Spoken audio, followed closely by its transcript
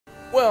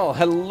Well,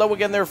 hello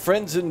again there,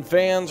 friends and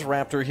fans.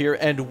 Raptor here,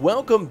 and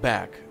welcome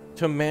back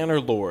to Manor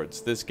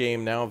Lords. This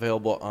game now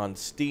available on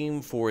Steam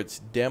for its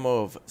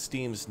demo of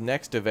Steam's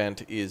next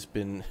event it's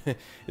been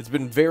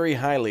very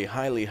highly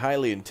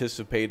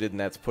anticipated, and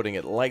that's putting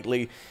it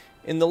lightly.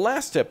 In the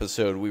last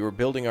episode, we were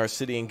building our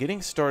city and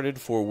getting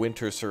started for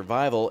winter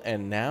survival,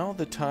 and now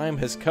the time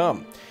has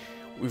come.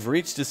 We've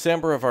reached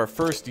December of our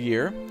first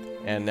year,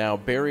 and now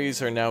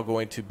berries are now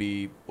going to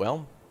be,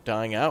 well,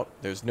 dying out.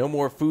 There's no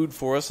more food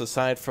for us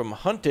aside from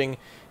hunting,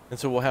 and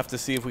so we'll have to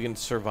see if we can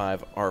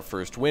survive our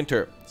first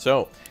winter.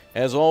 So,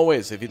 as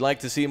always, if you'd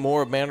like to see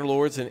more of Manor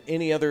Lords and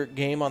any other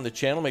game on the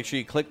channel, make sure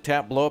you click,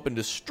 tap, blow up, and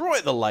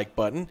destroy the like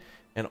button,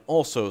 and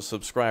also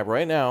subscribe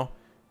right now,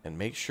 and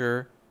make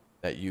sure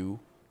that you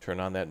turn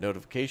on that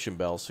notification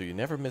bell so you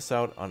never miss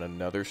out on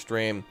another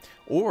stream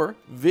or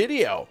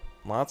video.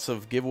 Lots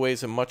of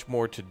giveaways and much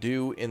more to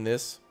do in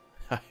this.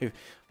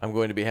 I'm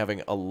going to be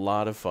having a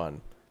lot of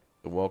fun.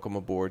 So welcome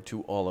aboard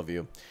to all of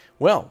you.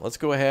 Well, let's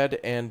go ahead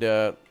and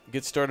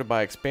get started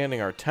by expanding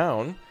our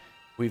town.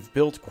 We've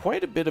built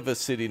quite a bit of a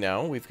city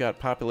now. We've got a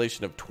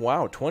population of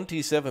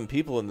 27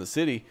 people in the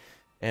city,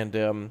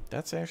 and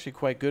that's actually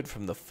quite good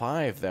from the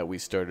 5 that we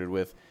started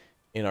with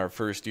in our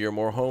first year.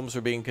 More homes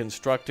are being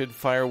constructed.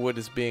 Firewood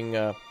is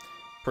being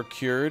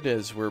procured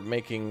as we're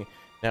making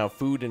now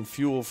food and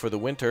fuel for the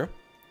winter,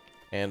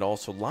 and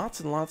also lots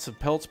and lots of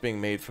pelts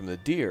being made from the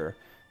deer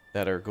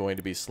that are going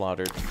to be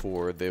slaughtered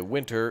for the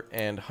winter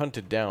and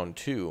hunted down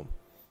too.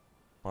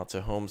 Lots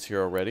of homes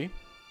here already.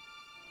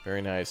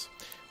 Very nice.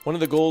 One of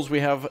the goals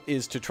we have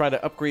is to try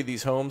to upgrade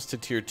these homes to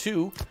tier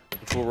 2,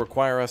 which will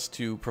require us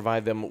to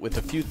provide them with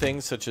a few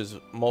things such as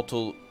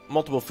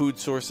multiple food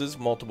sources,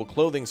 multiple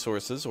clothing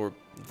sources or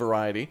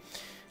variety,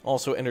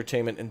 also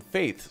entertainment and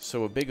faith.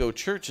 So a big old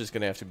church is going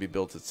to have to be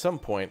built at some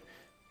point.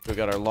 We've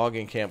got our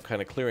logging camp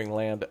kind of clearing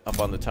land up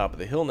on the top of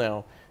the hill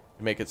now,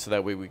 make it so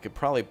that way we could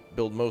probably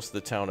build most of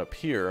the town up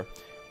here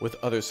with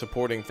other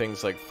supporting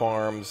things like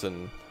farms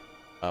and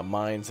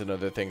mines and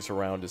other things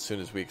around as soon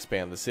as we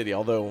expand the city.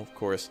 Although, of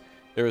course,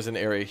 there is an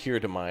area here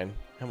to mine,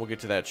 and we'll get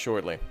to that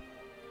shortly.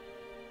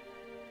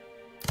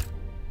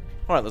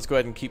 Alright, let's go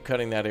ahead and keep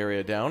cutting that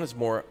area down. As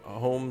more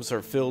homes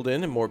are filled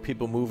in and more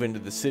people move into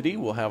the city,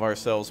 we'll have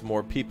ourselves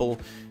more people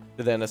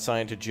to then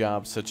assign to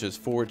jobs such as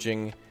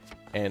foraging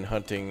and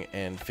hunting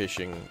and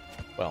fishing.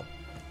 Well,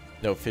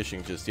 no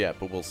fishing just yet,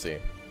 but we'll see.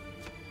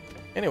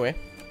 Anyway,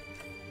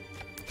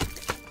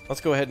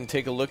 let's go ahead and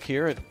take a look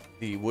here at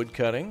the wood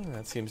cutting.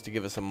 That seems to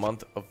give us a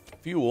month of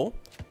fuel.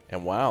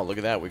 And wow, look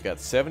at that. We've got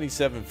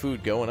 77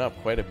 food going up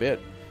quite a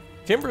bit.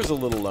 Timber's a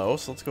little low,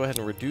 so let's go ahead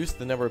and reduce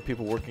the number of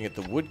people working at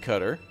the wood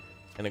cutter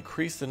and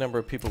increase the number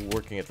of people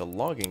working at the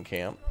logging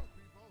camp.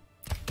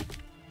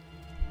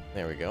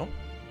 There we go.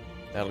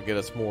 That'll get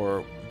us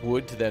more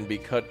wood to then be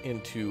cut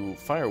into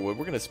firewood.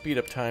 We're going to speed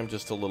up time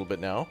just a little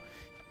bit now.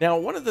 Now,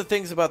 one of the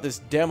things about this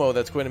demo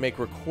that's going to make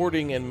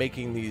recording and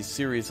making these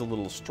series a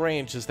little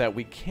strange is that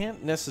we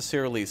can't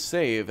necessarily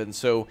save, and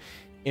so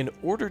in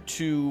order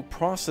to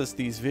process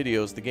these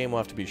videos, the game will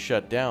have to be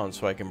shut down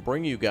so I can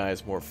bring you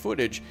guys more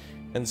footage,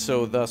 and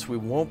so thus we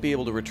won't be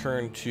able to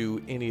return to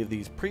any of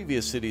these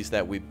previous cities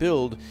that we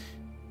build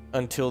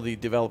until the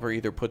developer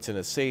either puts in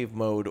a save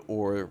mode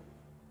or,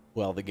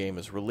 well, the game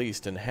is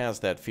released and has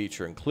that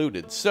feature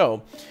included.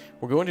 So,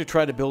 we're going to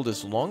try to build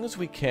as long as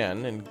we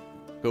can and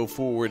go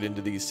forward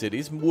into these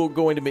cities. We're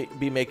going to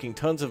be making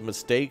tons of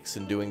mistakes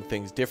and doing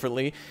things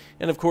differently.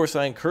 And of course,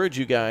 I encourage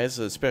you guys,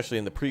 especially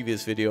in the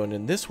previous video and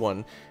in this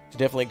one, to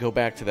definitely go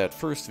back to that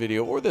first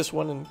video or this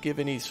one and give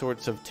any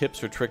sorts of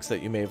tips or tricks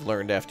that you may have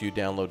learned after you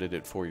downloaded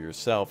it for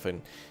yourself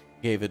and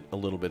gave it a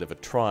little bit of a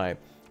try.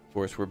 Of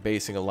course, we're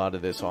basing a lot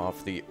of this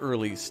off the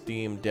early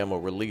Steam demo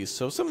release,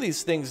 so some of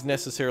these things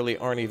necessarily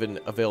aren't even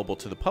available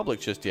to the public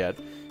just yet,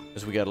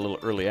 as we got a little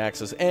early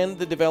access, and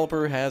the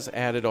developer has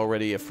added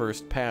already a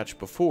first patch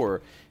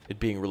before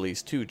it being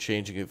released too,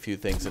 changing a few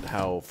things at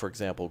how, for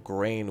example,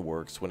 grain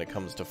works when it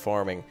comes to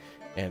farming,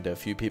 and a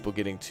few people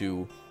getting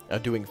to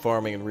doing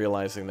farming and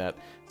realizing that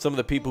some of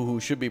the people who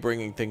should be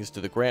bringing things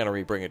to the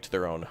granary bring it to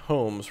their own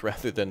homes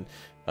rather than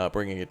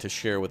bringing it to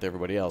share with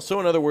everybody else. So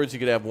in other words, you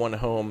could have one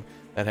home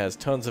that has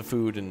tons of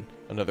food and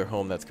another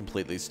home that's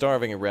completely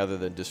starving, and rather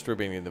than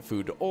distributing the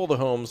food to all the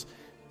homes,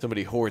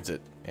 somebody hoards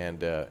it,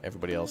 and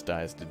everybody else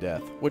dies to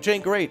death, which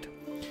ain't great.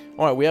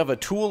 Alright, we have a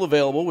tool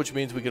available, which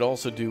means we could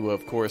also do,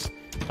 of course,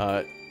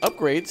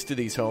 upgrades to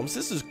these homes.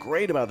 This is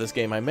great about this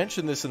game. I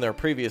mentioned this in our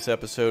previous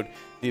episode,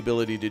 the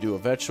ability to do a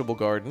vegetable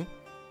garden,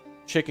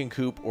 chicken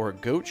coop, or a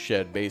goat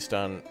shed based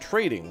on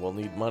trading. We'll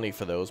need money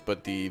for those,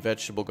 but the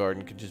vegetable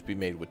garden can just be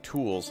made with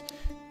tools.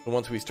 And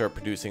once we start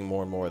producing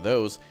more and more of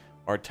those,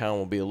 our town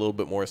will be a little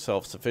bit more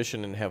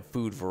self-sufficient and have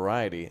food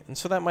variety. And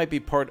so that might be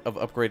part of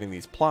upgrading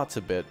these plots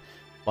a bit,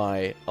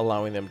 by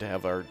allowing them to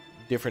have our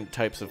different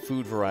types of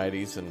food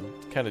varieties and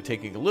kind of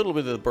taking a little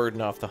bit of the burden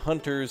off the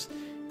hunters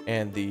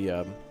and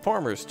the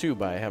farmers too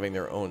by having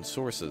their own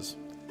sources.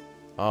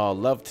 Oh,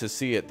 love to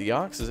see it. The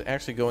ox is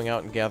actually going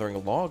out and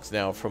gathering logs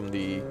now from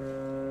the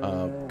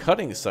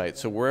cutting site.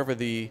 So wherever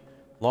the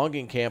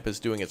logging camp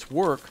is doing its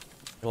work,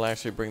 It'll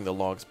actually bring the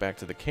logs back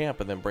to the camp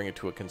and then bring it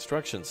to a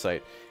construction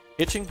site.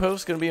 Hitching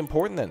posts going to be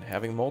important then.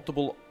 Having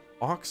multiple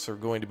ox are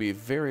going to be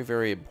very,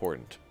 very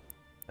important.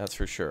 That's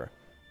for sure.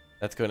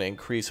 That's going to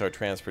increase our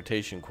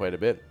transportation quite a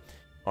bit.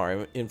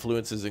 Our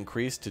influence is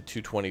increased to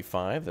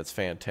 225. That's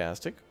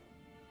fantastic.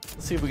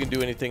 Let's see if we can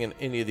do anything in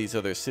any of these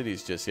other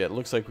cities just yet. It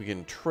looks like we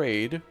can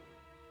trade,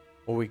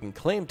 or we can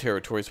claim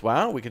territories.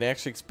 Wow, we can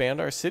actually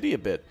expand our city a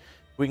bit.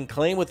 We can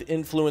claim with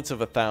influence of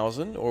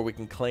 1,000, or we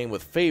can claim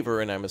with favor,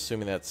 and I'm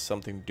assuming that's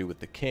something to do with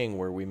the king,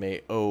 where we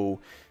may owe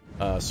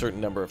a certain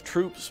number of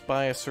troops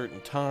by a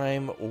certain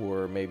time,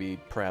 or maybe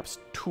perhaps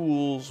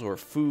tools, or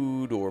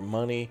food, or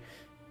money,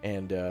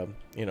 and,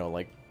 you know,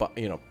 like,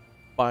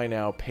 buy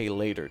now, pay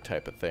later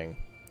type of thing.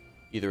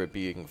 Either it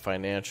being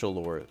financial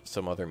or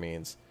some other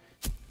means.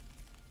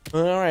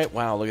 Alright,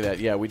 wow, look at that.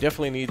 Yeah, we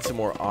definitely need some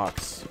more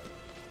ox.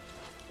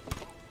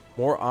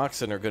 More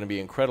oxen are going to be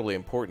incredibly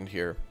important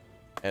here,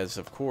 as,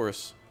 of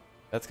course,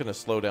 that's going to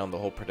slow down the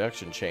whole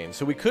production chain.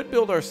 So we could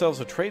build ourselves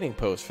a trading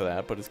post for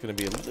that, but it's going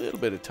to be a little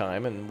bit of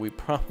time, and we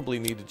probably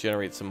need to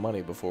generate some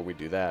money before we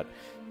do that.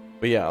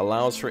 But yeah,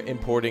 allows for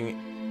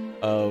importing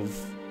of,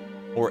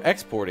 or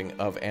exporting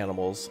of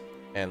animals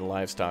and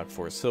livestock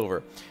for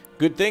silver.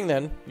 Good thing,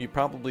 then. You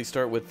probably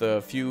start with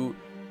a few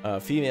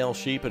female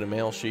sheep and a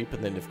male sheep,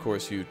 and then, of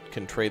course, you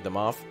can trade them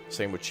off.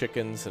 Same with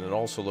chickens, and it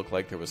also looked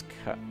like there was,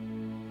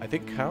 I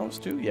think, cows,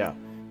 too? Yeah.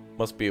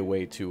 Must be a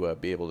way to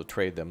be able to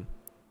trade them.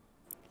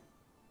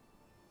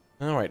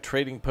 Alright,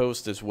 trading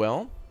post as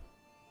well.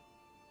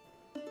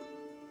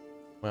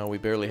 Well, we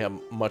barely have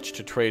much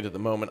to trade at the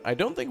moment. I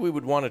don't think we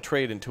would want to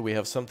trade until we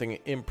have something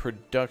in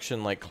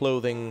production like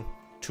clothing,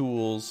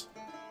 tools,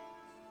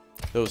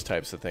 those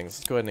types of things.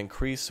 Let's go ahead and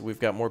increase. We've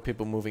got more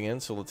people moving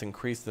in, so let's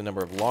increase the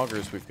number of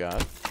loggers we've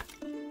got.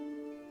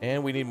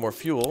 And we need more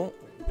fuel.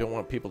 Don't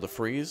want people to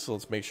freeze, so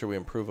let's make sure we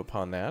improve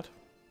upon that.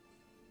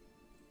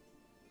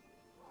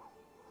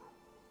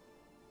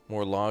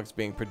 More logs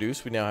being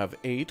produced. We now have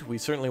 8. We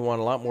certainly want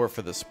a lot more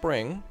for the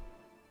spring.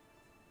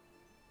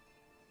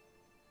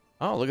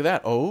 Oh, look at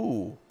that.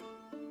 Oh.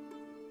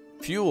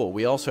 Fuel.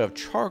 We also have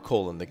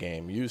charcoal in the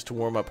game, used to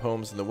warm up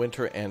homes in the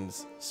winter, and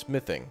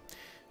smithing.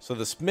 So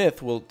the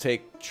smith will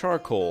take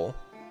charcoal.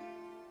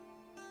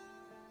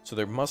 So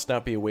there must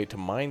not be a way to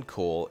mine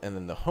coal, and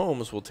then the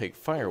homes will take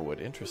firewood.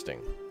 Interesting.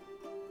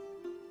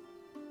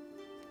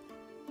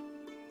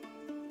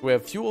 We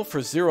have fuel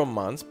for 0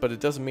 months, but it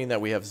doesn't mean that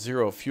we have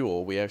 0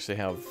 fuel. We actually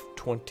have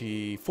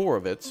 24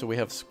 of it, so we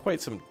have quite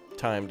some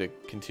time to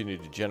continue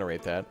to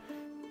generate that.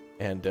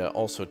 And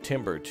also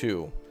timber,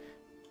 too.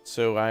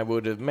 So I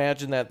would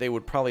imagine that they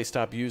would probably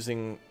stop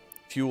using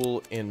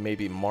fuel in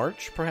maybe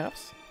March,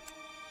 perhaps?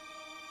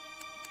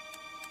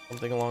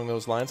 Something along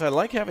those lines. I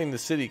like having the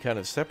city kind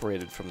of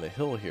separated from the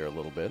hill here a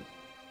little bit.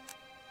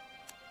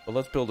 But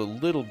let's build a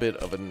little bit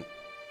of an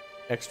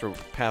extra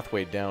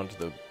pathway down to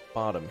the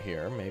bottom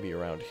here, maybe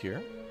around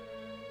here.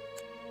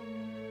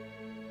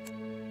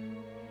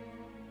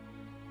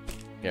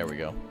 There we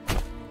go.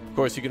 Of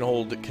course, you can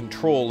hold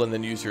control and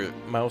then use your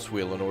mouse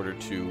wheel in order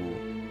to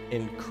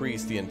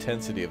increase the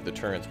intensity of the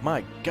turns.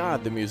 My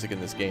God, the music in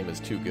this game is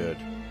too good.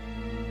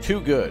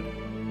 Too good.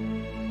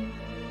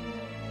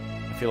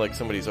 I feel like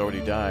somebody's already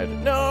died.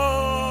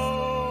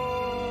 No!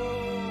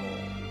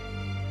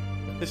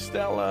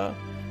 Estella.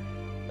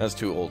 That's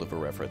too old of a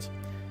reference.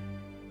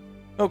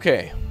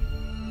 Okay.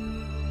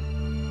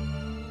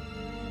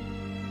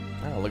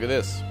 Oh, look at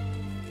this.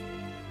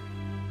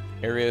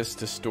 Areas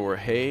to store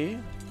hay,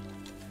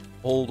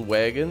 old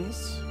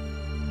wagons,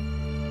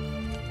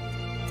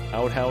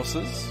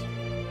 outhouses.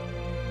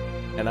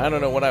 And I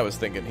don't know what I was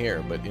thinking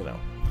here, but, you know.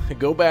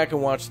 Go back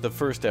and watch the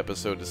first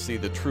episode to see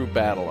the true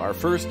battle. Our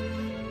first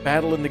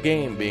battle in the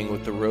game being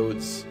with the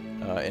roads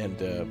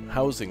and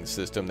housing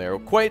system there.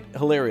 Quite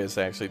hilarious,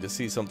 actually, to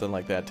see something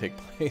like that take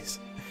place.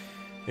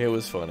 It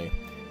was funny.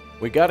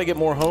 We got to get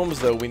more homes,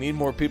 though. We need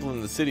more people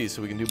in the city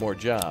so we can do more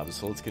jobs.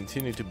 So let's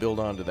continue to build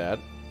on to that.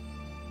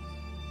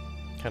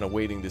 Kind of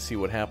waiting to see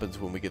what happens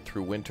when we get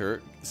through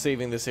winter.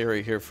 Saving this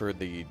area here for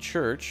the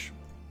church.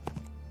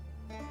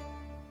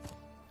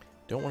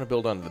 Don't want to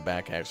build onto the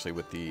back, actually,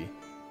 with the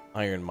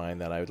iron mine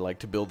that I would like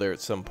to build there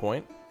at some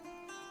point.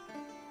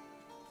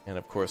 And,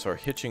 of course, our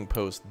hitching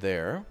post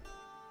there.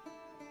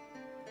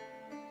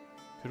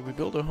 Could we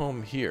build a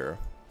home here?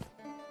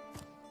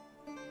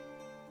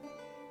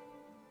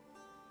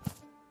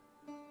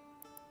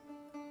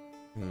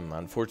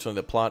 Unfortunately,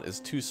 the plot is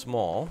too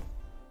small.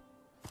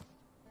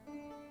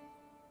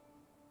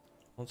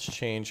 Let's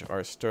change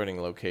our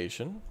starting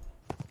location.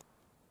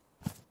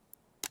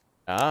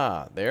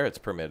 Ah, there it's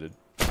permitted.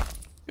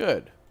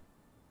 Good.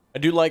 I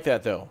do like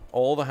that, though.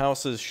 All the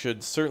houses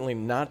should certainly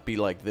not be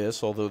like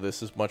this, although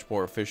this is much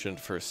more efficient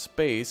for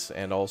space,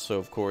 and also,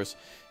 of course,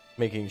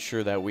 making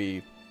sure that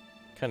we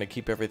kind of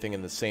keep everything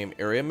in the same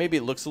area. Maybe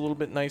it looks a little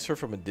bit nicer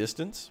from a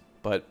distance,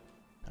 but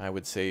I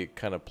would say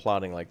kind of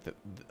plotting like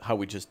how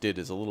we just did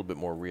is a little bit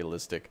more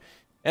realistic.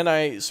 And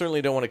I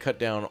certainly don't want to cut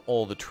down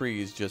all the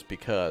trees just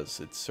because.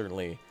 It's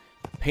certainly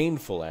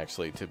painful,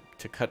 actually,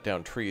 to cut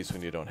down trees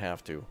when you don't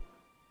have to.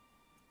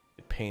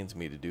 It pains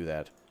me to do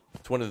that.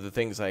 It's one of the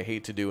things I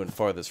hate to do in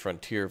Farthest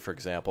Frontier, for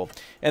example.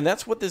 And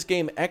that's what this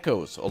game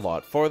echoes a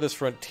lot. Farthest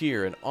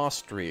Frontier and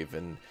Ostriv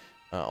and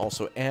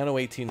also Anno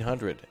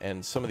 1800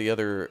 and some of the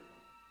other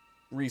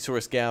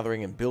resource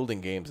gathering and building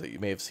games that you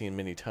may have seen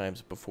many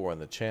times before on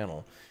the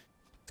channel.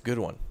 It's a good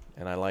one,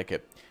 and I like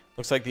it.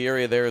 Looks like the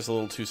area there is a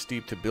little too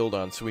steep to build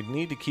on, so we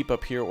need to keep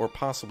up here or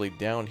possibly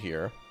down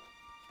here.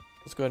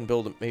 Let's go ahead and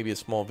build maybe a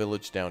small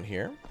village down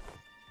here.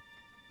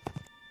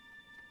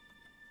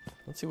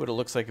 Let's see what it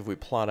looks like if we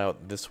plot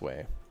out this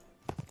way.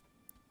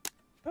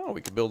 Oh,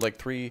 we could build like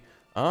 3...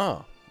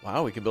 Ah,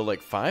 wow, we could build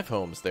like 5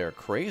 homes there.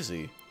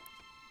 Crazy.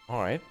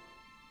 Alright.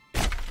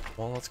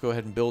 Well, let's go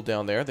ahead and build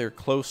down there. They're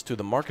close to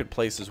the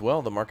marketplace as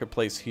well. The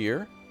marketplace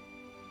here,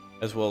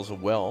 as well as a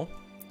well.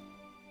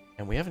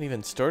 And we haven't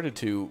even started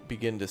to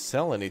begin to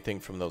sell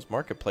anything from those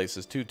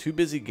marketplaces, too. Too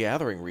busy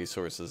gathering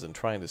resources and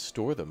trying to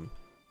store them.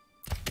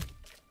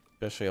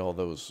 Especially all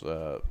those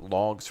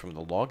logs from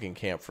the logging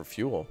camp for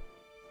fuel.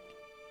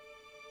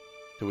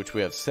 To which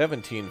we have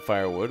 17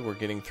 firewood. We're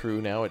getting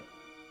through now at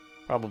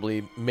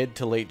probably mid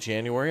to late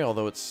January,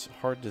 although it's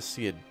hard to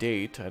see a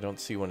date. I don't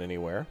see one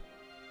anywhere,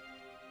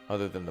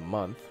 other than the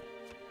month.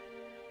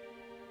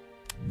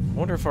 I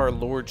wonder if our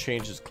Lord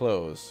changes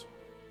clothes.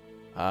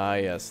 Ah,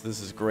 yes, this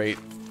is great.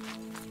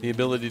 The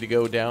ability to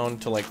go down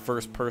to like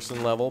first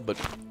person level, but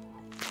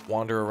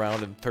wander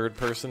around in third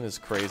person is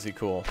crazy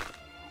cool.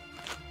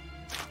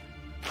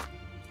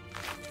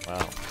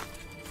 Wow.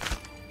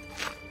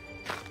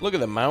 Look at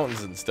the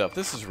mountains and stuff.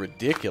 This is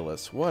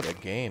ridiculous. What a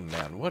game,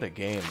 man. What a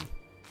game.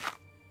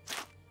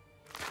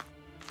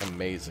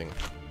 Amazing.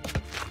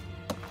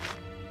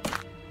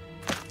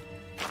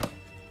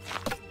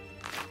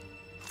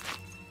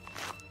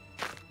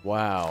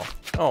 Wow.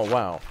 Oh,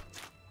 wow.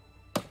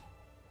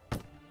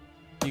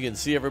 You can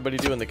see everybody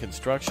doing the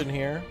construction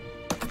here.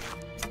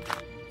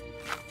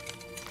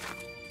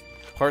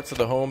 Parts of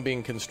the home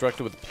being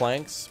constructed with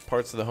planks.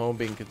 Parts of the home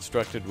being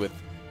constructed with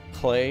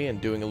clay and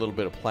doing a little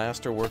bit of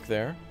plaster work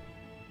there.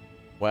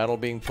 Wattle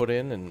being put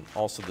in, and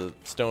also the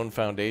stone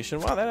foundation.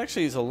 Wow, that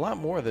actually is a lot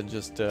more than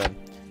just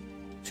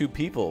 2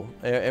 people.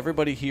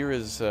 Everybody here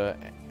is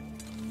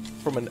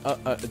from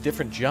a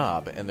different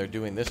job, and they're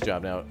doing this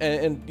job now.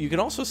 And you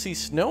can also see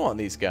snow on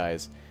these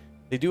guys.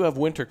 They do have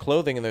winter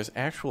clothing, and there's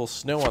actual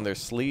snow on their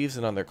sleeves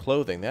and on their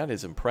clothing. That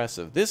is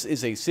impressive. This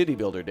is a city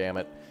builder, damn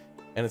it.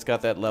 And it's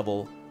got that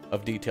level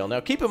of detail. Now,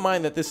 keep in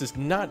mind that this is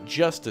not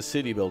just a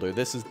city builder.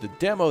 This is the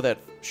demo that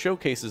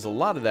showcases a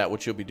lot of that,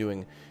 which you'll be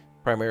doing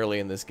primarily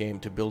in this game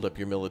to build up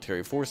your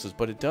military forces.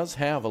 But it does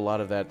have a lot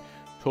of that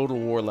Total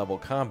War level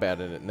combat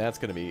in it, and that's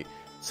going to be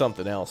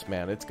something else,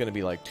 man. It's going to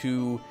be like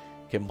 2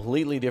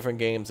 completely different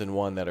games in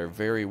one that are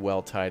very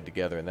well tied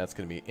together, and that's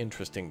going to be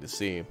interesting to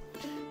see.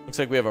 Looks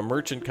like we have a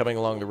merchant coming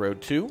along the road,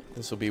 too.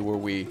 This will be where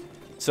we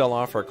sell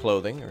off our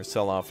clothing, or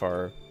sell off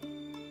our,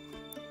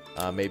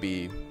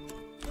 maybe...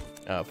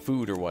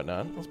 food or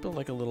whatnot. Let's build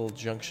like a little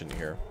junction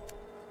here.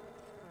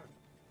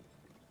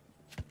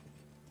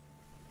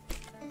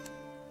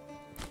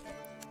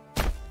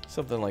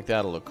 Something like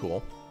that'll look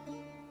cool.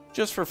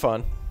 Just for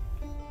fun.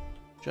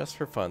 Just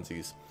for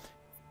funsies.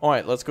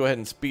 Alright, let's go ahead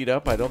and speed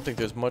up. I don't think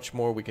there's much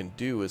more we can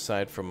do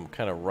aside from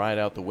kind of ride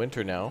out the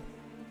winter now.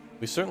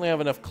 We certainly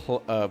have enough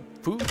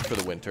food for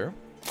the winter.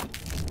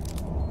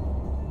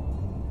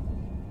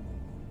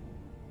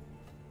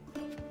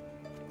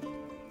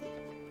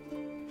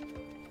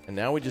 And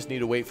now we just need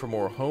to wait for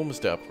more homes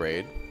to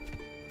upgrade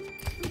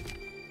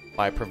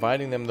by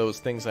providing them those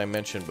things I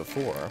mentioned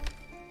before.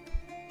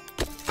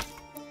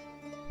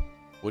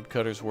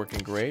 Woodcutter's working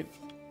great.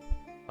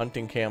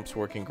 Hunting camp's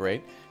working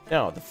great.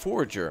 Now, the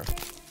forager.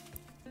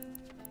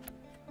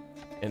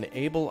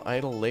 Enable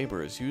idle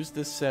laborers. Use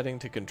this setting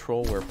to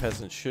control where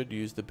peasants should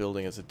use the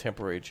building as a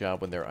temporary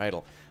job when they're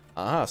idle.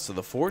 Ah, so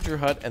the forager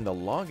hut and the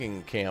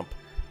logging camp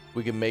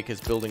we can make as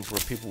buildings where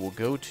people will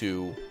go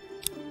to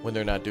when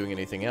they're not doing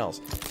anything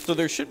else. So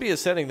there should be a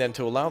setting then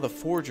to allow the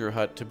forager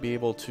hut to be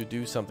able to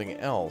do something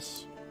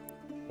else,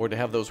 or to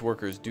have those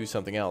workers do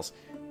something else.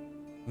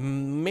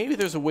 Maybe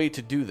there's a way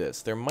to do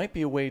this. There might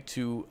be a way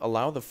to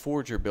allow the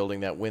forager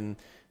building that when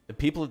the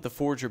people at the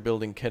forager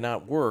building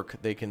cannot work,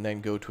 they can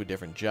then go to a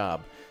different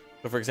job.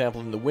 So for example,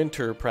 in the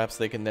winter, perhaps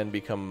they can then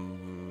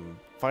become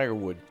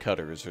firewood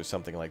cutters or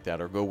something like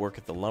that, or go work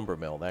at the lumber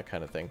mill, that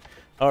kind of thing.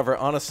 However,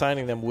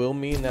 unassigning them will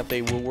mean that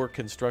they will work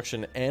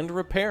construction and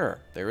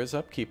repair. There is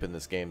upkeep in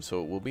this game,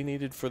 so it will be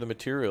needed for the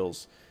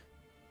materials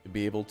to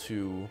be able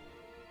to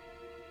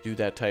do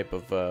that type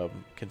of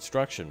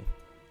construction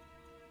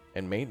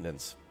and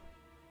maintenance.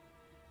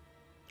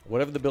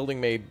 Whatever the building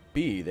may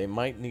be, they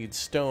might need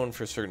stone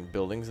for certain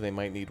buildings, and they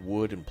might need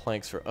wood and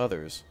planks for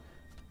others.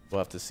 We'll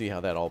have to see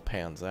how that all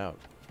pans out.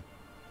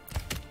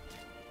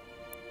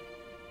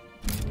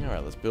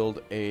 Alright, let's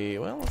build a...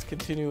 Well, let's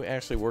continue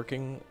actually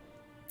working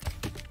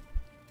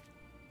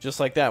just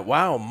like that.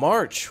 Wow,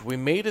 March! We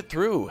made it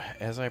through,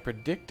 as I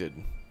predicted.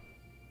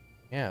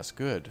 Yes,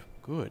 good.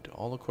 Good.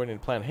 All according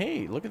to plan.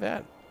 Hey, look at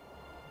that.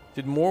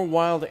 Did more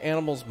wild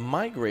animals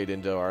migrate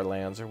into our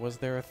lands, or was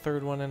there a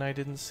third one and I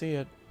didn't see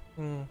it?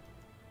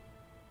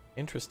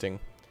 Interesting.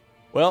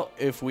 Well,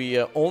 if we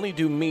only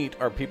do meat,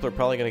 our people are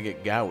probably going to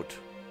get gout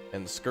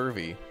and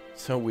scurvy.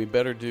 So we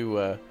better do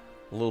a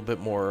little bit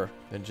more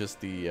than just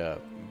the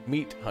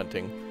meat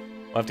hunting.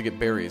 We'll have to get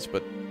berries,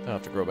 but they'll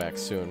have to grow back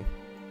soon.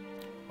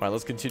 All right,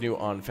 let's continue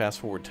on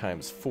fast forward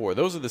times 4.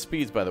 Those are the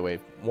speeds, by the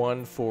way.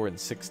 1, 4, and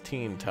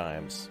 16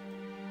 times.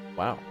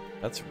 Wow,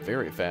 that's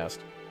very fast.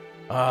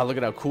 Ah, look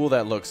at how cool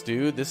that looks,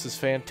 dude. This is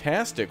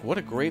fantastic. What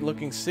a great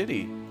looking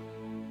city.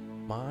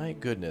 My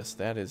goodness,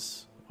 that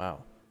is...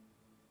 Wow.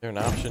 Is there an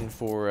option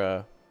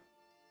for...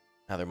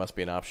 there must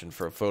be an option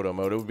for a photo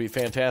mode. It would be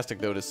fantastic,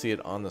 though, to see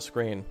it on the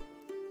screen.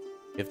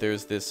 If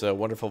there's this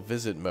wonderful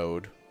visit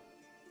mode.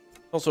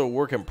 Also a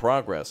work in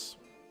progress.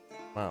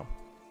 Wow.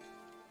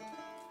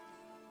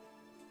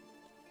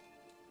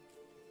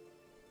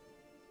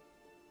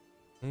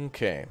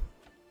 Okay.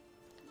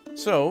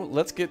 So,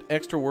 let's get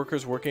extra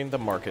workers working the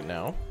market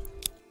now.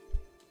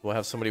 We'll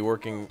have somebody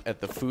working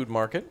at the food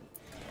market.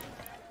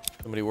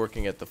 Somebody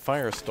working at the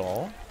fire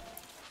stall.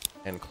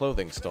 And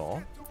clothing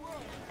stall.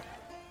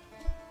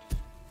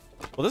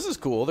 Well, this is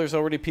cool. There's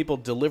already people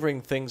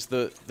delivering things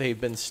that they've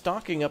been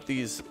stocking up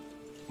these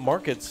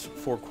markets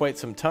for quite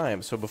some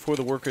time. So before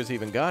the workers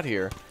even got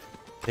here,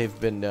 they've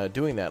been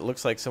doing that.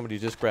 Looks like somebody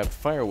just grabbed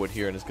firewood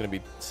here and is going to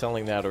be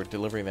selling that or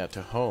delivering that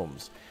to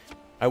homes.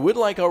 I would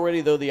like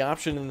already, though, the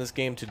option in this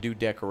game to do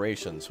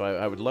decoration. So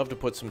I would love to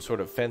put some sort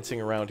of fencing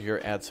around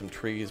here, add some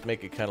trees,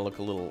 make it kind of look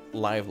a little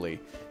lively,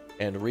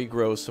 and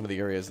regrow some of the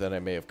areas that I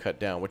may have cut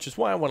down, which is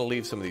why I want to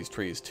leave some of these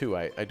trees, too.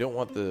 I don't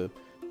want the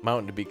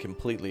mountain to be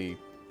completely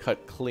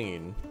cut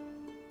clean,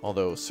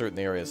 although certain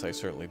areas I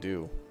certainly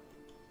do.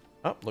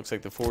 Oh, looks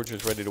like the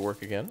forger's ready to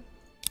work again.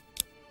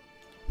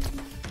 Go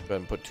ahead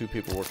and put 2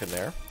 people working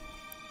there.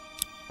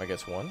 I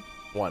guess 1.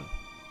 1.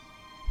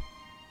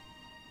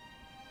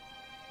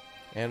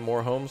 And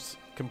more homes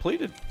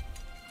completed.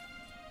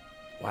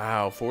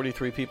 Wow,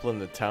 43 people in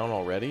the town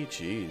already?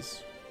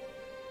 Jeez.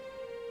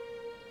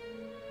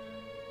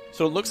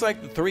 So it looks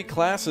like the 3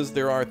 classes,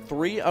 there are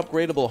 3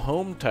 upgradable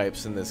home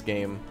types in this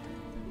game.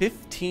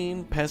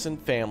 15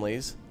 peasant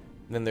families,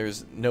 and then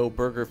there's no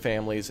burger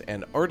families,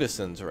 and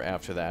artisans are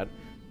after that.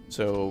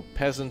 So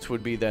peasants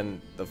would be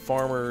then the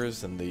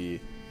farmers and the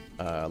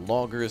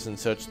loggers and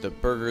such. The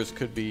burgers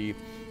could be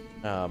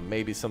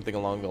maybe something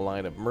along the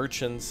line of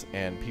merchants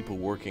and people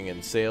working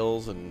in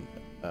sales and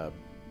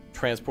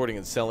transporting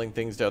and selling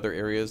things to other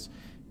areas.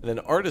 And then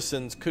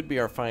artisans could be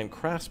our fine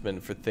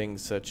craftsmen for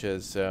things such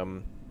as,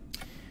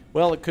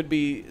 well, it could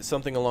be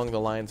something along the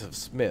lines of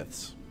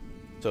smiths.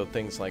 So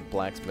things like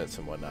blacksmiths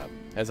and whatnot.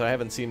 As I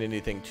haven't seen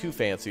anything too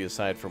fancy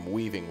aside from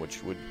weaving,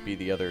 which would be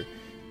the other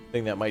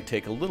thing that might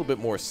take a little bit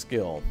more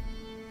skill.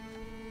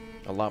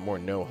 A lot more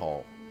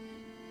know-how.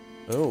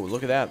 Oh,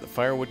 look at that. The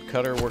firewood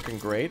cutter working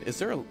great. Is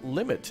there a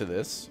limit to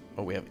this?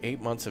 Oh, we have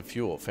 8 months of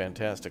fuel.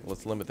 Fantastic.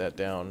 Let's limit that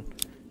down.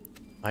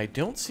 I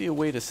don't see a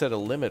way to set a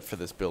limit for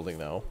this building,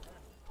 though.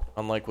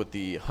 Unlike with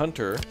the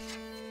hunter,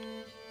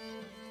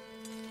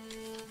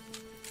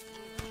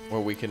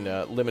 where we can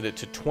limit it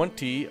to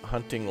 20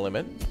 hunting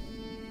limit.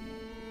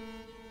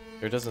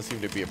 There doesn't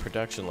seem to be a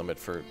production limit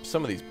for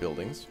some of these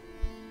buildings.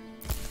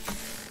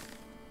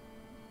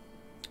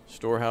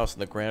 Storehouse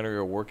and the granary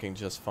are working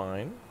just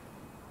fine.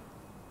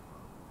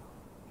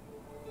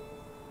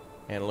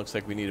 And it looks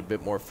like we need a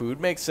bit more food.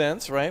 Makes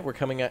sense, right? We're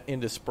coming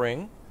into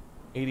spring.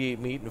 88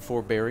 meat and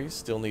 4 berries.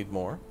 Still need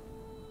more.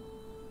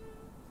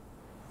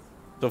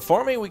 So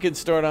farming we can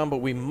start on, but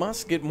we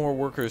must get more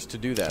workers to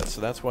do that. So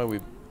that's why we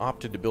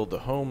opted to build the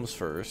homes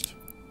first.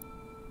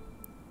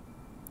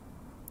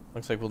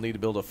 Looks like we'll need to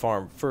build a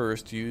farm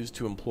first, used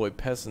to employ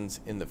peasants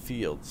in the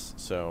fields.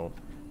 So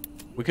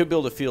we could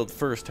build a field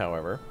first,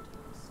 however.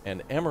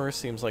 And Emmer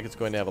seems like it's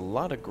going to have a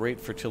lot of great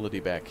fertility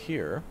back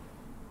here.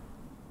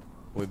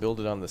 We build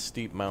it on the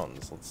steep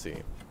mountains. Let's see.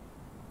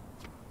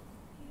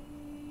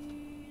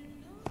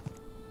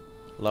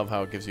 Love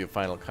how it gives you a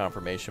final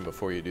confirmation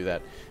before you do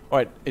that.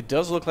 Alright, it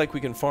does look like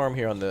we can farm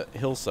here on the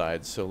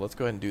hillside, so let's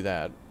go ahead and do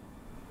that.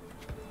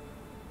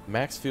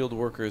 Max field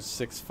workers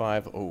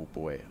 6-5. Oh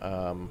boy.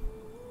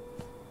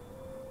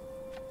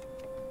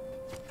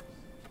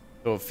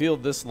 So a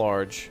field this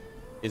large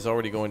is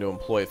already going to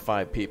employ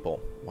 5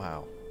 people.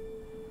 Wow.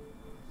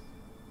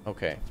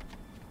 Okay.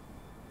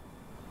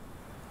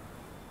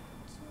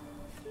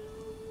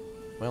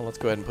 Well, let's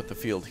go ahead and put the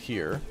field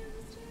here.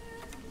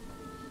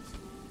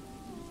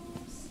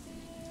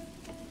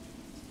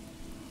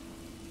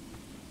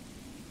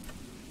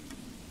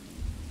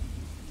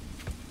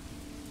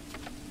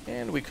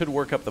 And we could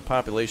work up the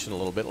population a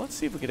little bit. Let's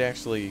see if we could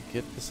actually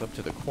get this up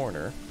to the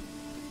corner.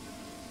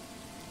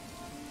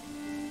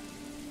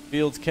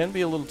 Fields can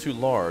be a little too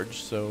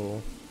large,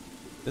 so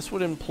this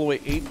would employ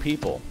 8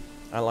 people.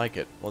 I like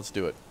it. Let's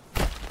do it.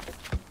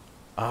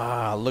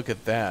 Ah, look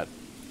at that.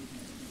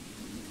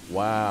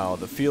 Wow,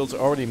 the field's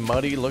already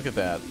muddy. Look at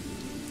that.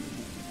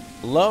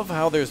 Love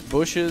how there's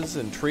bushes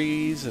and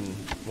trees and,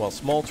 well,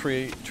 small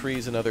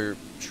trees and other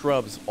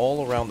shrubs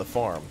all around the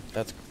farm.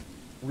 That's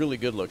really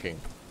good looking.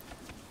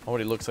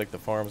 Already looks like the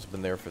farm's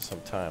been there for some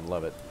time.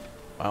 Love it.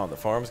 Wow, the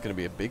farm's going to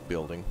be a big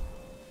building.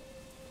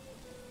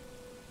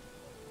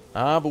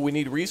 But we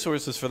need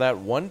resources for that.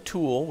 1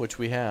 tool, which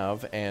we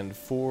have, and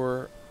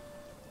 4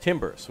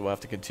 timber. So we'll have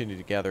to continue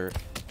to gather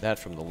that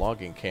from the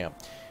logging camp.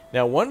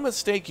 Now, one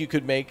mistake you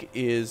could make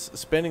is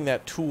spending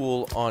that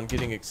tool on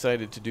getting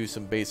excited to do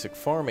some basic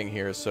farming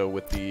here. So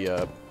with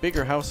the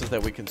bigger houses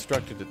that we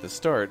constructed at the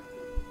start,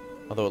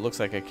 although it looks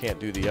like I can't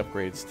do the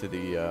upgrades to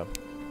the... oh,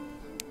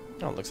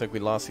 it looks like we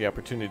lost the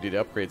opportunity to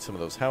upgrade some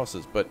of those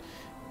houses. But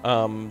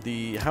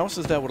the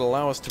houses that would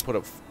allow us to put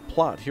a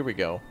plot, here we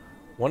go.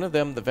 One of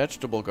them, the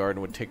vegetable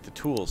garden, would take the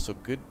tools. So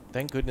good,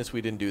 thank goodness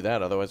we didn't do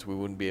that. Otherwise, we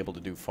wouldn't be able to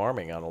do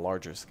farming on a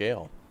larger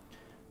scale.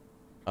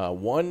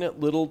 One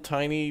little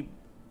tiny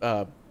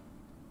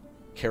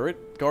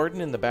carrot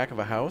garden in the back of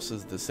a house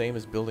is the same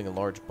as building a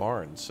large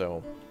barn.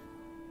 So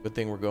good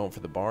thing we're going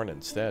for the barn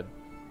instead.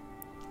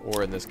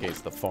 Or in this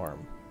case, the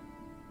farm.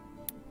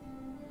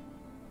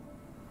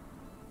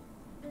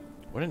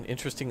 What an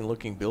interesting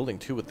looking building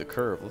too with the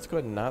curve. Let's go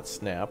ahead and not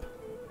snap.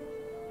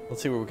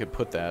 Let's see where we could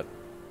put that.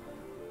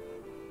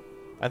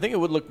 I think it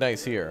would look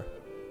nice here.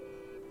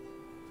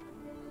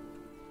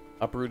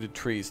 Uprooted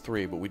trees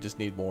 3, but we just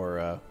need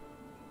more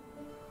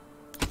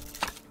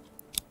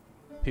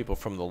people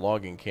from the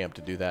logging camp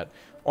to do that.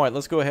 Alright,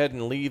 let's go ahead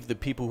and leave the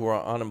people who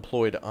are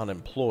unemployed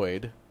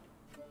unemployed.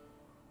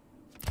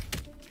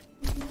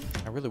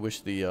 I really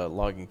wish the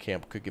logging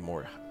camp could get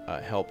more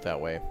help that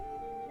way.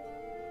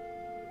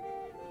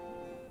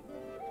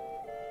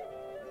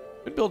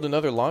 Could build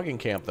another logging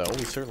camp, though.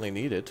 We certainly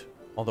need it.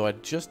 Although I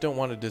just don't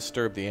want to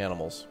disturb the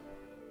animals.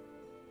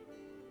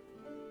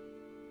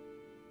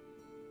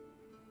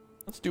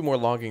 Let's do more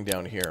logging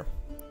down here.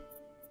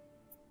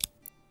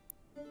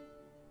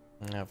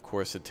 And of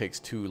course, it takes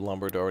 2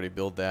 lumber to already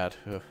build that.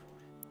 Ugh.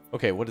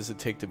 Okay, what does it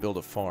take to build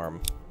a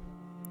farm?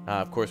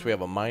 Of course, we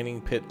have a mining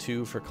pit,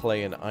 too, for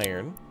clay and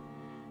iron.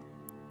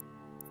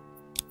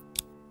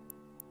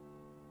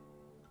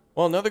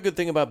 Well, another good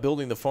thing about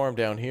building the farm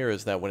down here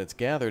is that when it's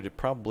gathered, it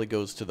probably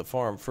goes to the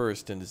farm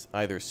first and is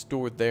either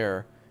stored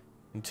there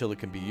until it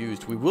can be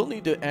used. We will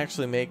need to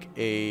actually make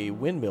a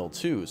windmill,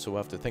 too, so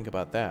we'll have to think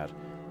about that.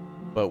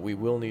 But we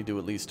will need to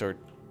at least start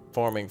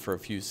farming for a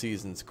few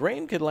seasons.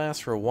 Grain could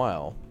last for a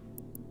while.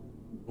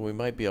 We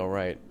might be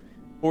alright.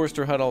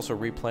 Forester Hut also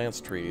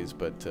replants trees,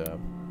 but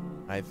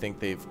I think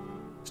they've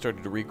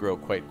started to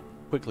regrow quite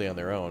quickly on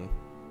their own.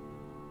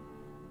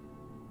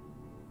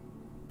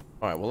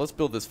 Alright, well, let's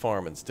build this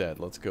farm instead.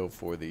 Let's go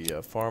for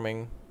the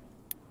farming.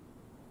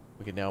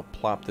 We can now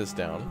plop this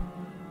down.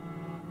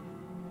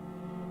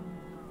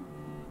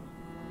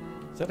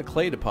 Is that a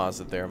clay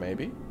deposit there,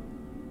 maybe?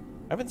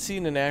 I haven't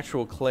seen an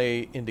actual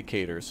clay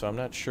indicator, so I'm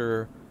not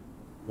sure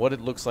what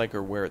it looks like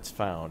or where it's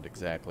found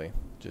exactly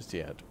just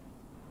yet.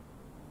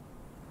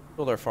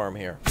 Build our farm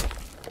here.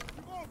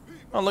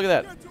 Oh, look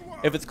at that.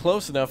 If it's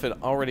close enough, it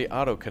already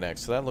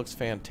auto-connects, so that looks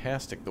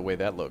fantastic the way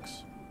that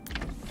looks.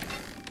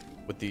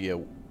 With the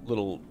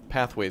little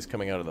pathways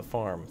coming out of the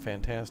farm.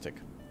 Fantastic.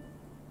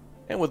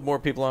 And with more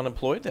people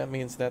unemployed, that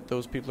means that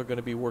those people are going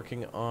to be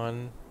working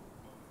on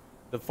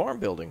the farm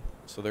building.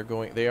 So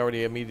they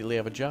already immediately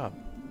have a job.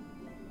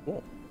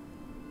 Cool.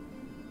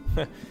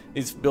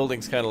 These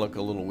buildings kind of look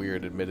a little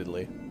weird,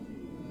 admittedly.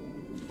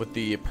 With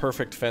the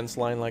perfect fence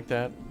line like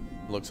that,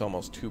 it looks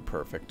almost too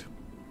perfect.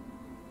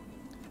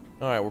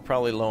 Alright, we're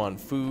probably low on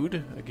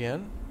food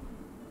again.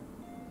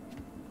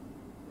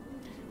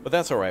 But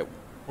that's alright.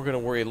 We're going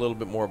to worry a little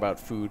bit more about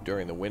food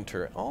during the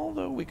winter.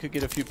 Although we could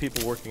get a few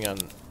people working on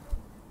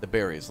the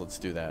berries. Let's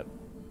do that.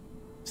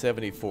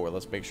 74.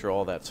 Let's make sure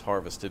all that's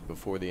harvested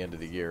before the end of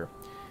the year.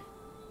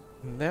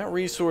 That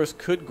resource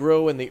could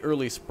grow in the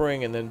early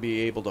spring and then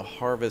be able to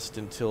harvest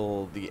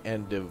until the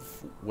end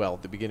of, well,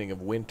 the beginning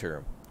of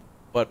winter.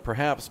 But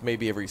perhaps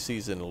maybe every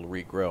season it'll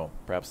regrow.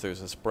 Perhaps there's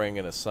a spring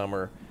and a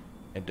summer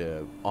and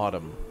a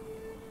autumn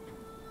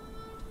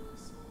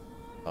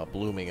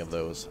blooming of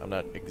those. I'm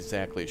not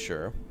exactly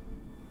sure.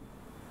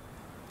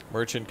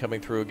 Merchant coming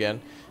through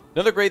again.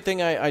 Another great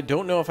thing, I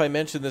don't know if I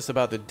mentioned this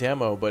about the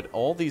demo, but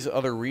all these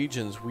other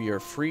regions we are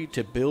free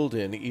to build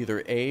in,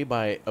 either A,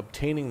 by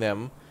obtaining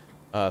them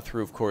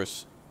through, of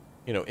course,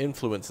 you know,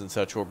 influence and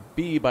such, or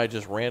B, by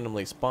just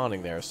randomly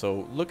spawning there.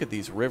 So look at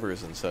these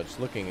rivers and such,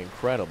 looking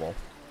incredible.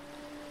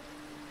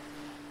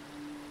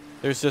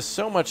 There's just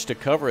so much to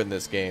cover in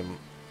this game.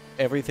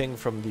 Everything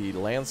from the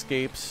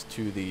landscapes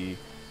to the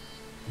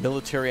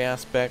military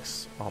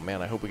aspects. Oh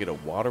man, I hope we get a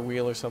water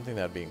wheel or something.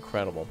 That'd be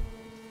incredible.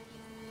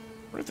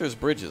 What if there's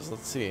bridges?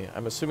 Let's see.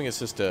 I'm assuming it's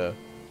just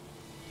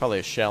probably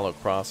a shallow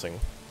crossing.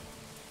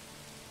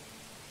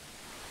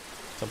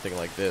 Something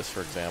like this,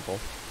 for example.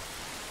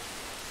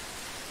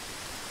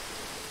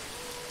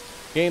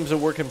 Game's a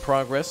work in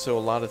progress, so a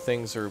lot of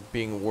things are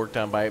being worked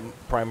on by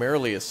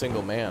primarily a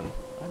single man.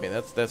 I mean,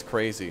 that's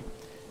crazy.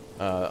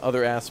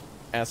 Other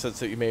assets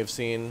that you may have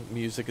seen,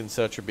 music and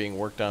such, are being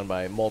worked on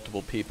by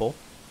multiple people.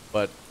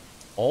 But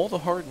all the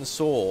heart and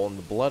soul and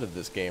the blood of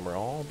this game are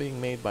all being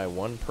made by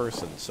one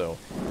person. So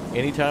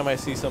anytime I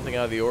see something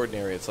out of the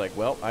ordinary, it's like,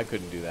 well, I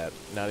couldn't do that.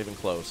 Not even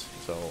close.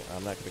 So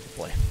I'm not going to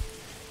complain.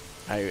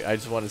 I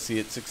just want to see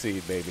it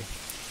succeed, baby.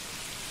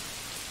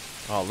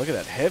 Oh, look at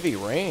that heavy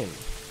rain.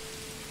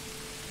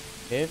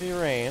 Heavy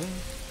rain.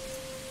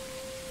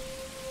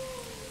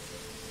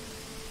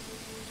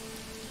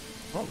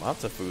 Well,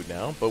 lots of food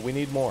now, but we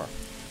need more.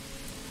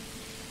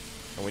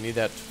 And we need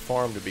that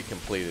farm to be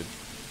completed.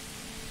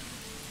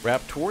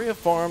 Raptoria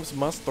farms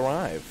must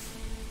thrive.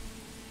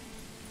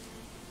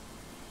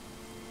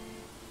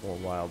 More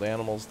wild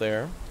animals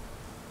there.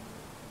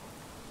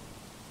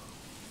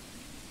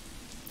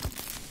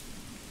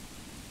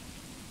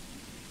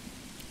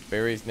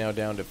 Berries now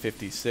down to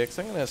 56.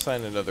 I'm going to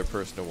assign another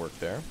person to work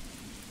there.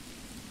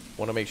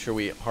 Want to make sure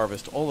we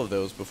harvest all of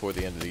those before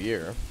the end of the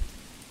year.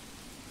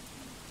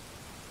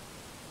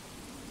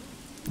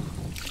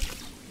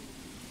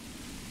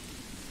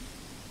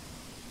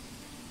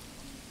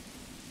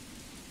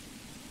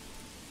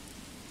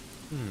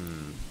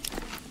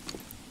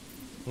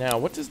 Now,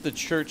 what does the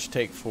church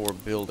take for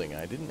building?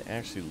 I didn't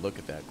actually look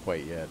at that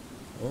quite yet.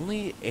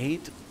 Only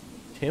 8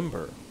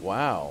 timber.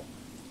 Wow.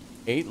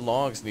 8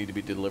 logs need to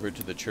be delivered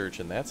to the church,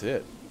 and that's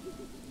it.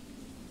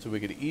 So we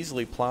could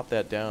easily plop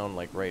that down,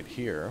 like, right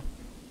here.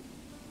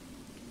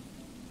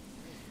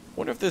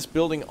 Wonder if this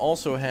building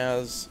also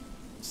has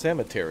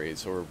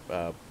cemeteries or,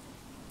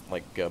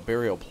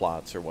 burial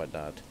plots or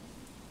whatnot.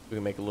 We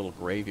can make a little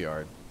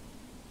graveyard.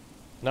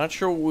 Not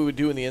sure what we would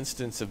do in the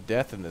instance of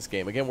death in this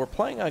game. Again, we're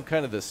playing on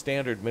kind of the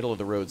standard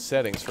middle-of-the-road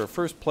settings. For a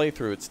first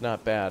playthrough, it's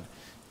not bad.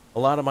 A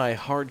lot of my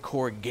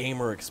hardcore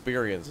gamer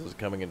experience is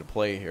coming into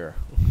play here.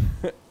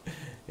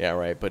 Yeah,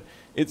 right, but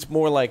it's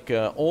more like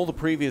all the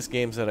previous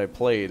games that I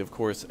played. Of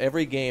course,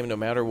 every game, no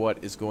matter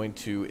what, is going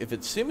to... If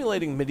it's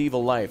simulating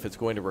medieval life, it's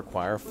going to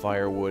require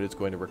firewood, it's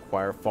going to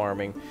require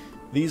farming.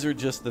 These are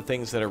just the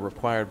things that are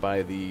required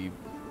by the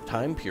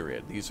time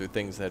period. These are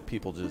things that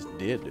people just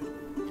did.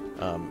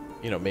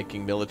 You know,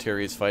 making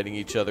militaries, fighting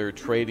each other,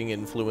 trading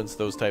influence,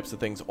 those types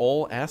of things.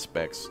 All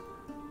aspects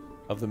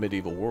of the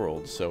medieval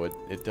world. So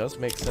it does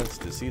make sense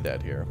to see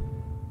that here.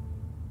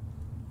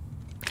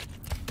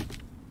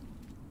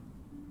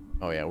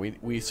 Oh yeah,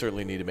 we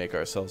certainly need to make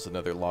ourselves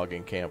another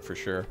logging camp for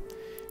sure.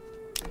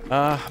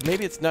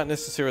 Maybe it's not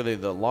necessarily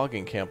the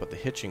logging camp, but the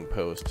hitching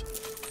post.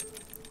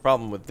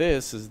 Problem with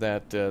this is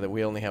that, that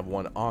we only have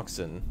 1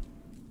 oxen.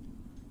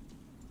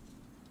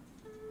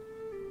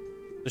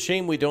 It's a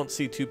shame we don't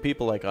see 2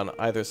 people like on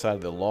either side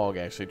of the log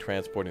actually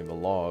transporting the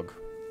log.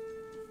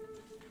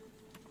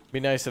 It'd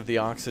be nice if the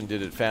oxen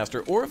did it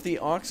faster, or if the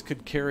ox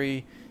could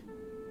carry...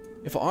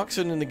 If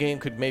oxen in the game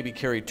could maybe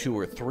carry 2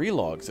 or 3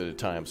 logs at a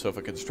time, so if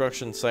a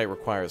construction site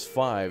requires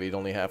 5, he'd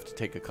only have to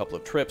take a couple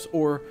of trips,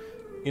 or,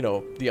 you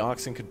know, the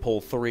oxen could pull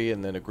 3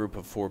 and then a group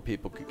of 4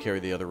 people could carry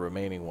the other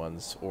remaining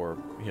ones, or,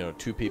 you know,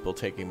 2 people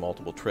taking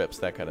multiple trips,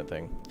 that kind of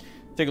thing.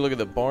 Take a look at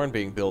the barn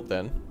being built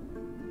then.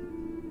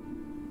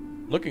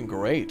 Looking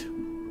great.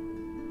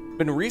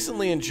 Been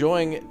recently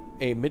enjoying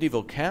a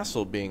medieval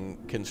castle being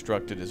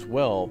constructed as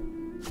well.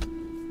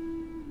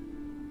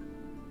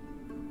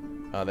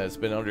 That's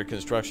been under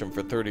construction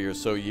for 30 or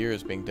so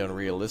years, being done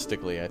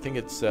realistically. I think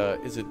it's,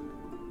 is it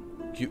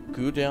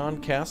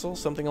Gudon Castle?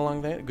 Something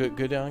along that?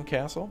 Gudon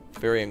Castle?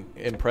 Very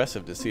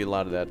impressive to see a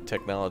lot of that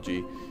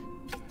technology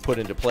put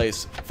into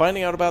place.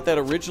 Finding out about that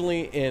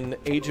originally in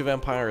Age of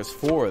Empires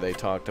 4, they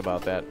talked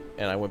about that,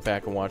 and I went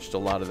back and watched a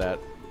lot of that.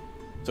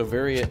 So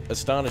very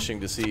astonishing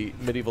to see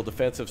medieval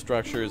defensive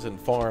structures and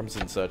farms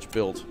and such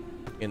built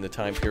in the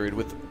time period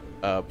with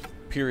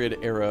period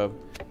era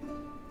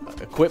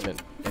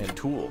equipment and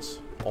tools,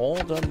 all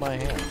done by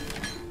hand.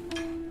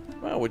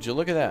 Wow, would you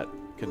look at that?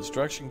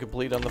 Construction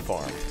complete on the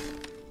farm.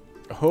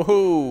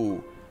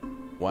 Oh,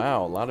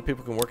 wow, a lot of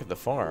people can work at the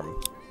farm.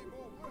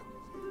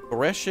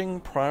 Threshing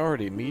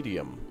priority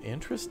medium.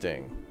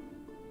 Interesting.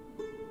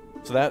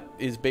 So that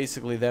is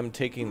basically them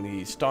taking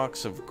the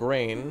stalks of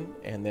grain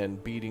and then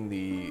beating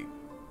the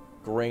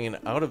grain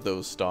out of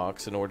those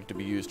stalks in order to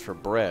be used for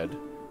bread,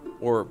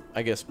 or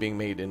I guess being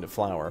made into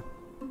flour.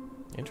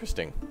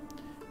 Interesting.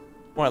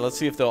 All right, let's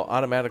see if they'll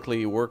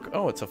automatically work.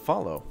 Oh, it's a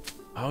follow.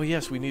 Oh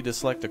yes, we need to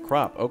select a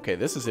crop. Okay,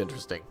 this is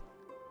interesting.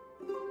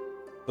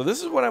 So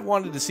this is what I've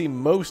wanted to see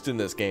most in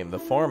this game, the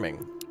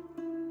farming.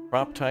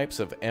 Crop types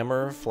of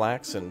emmer,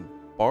 flax, and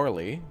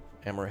barley.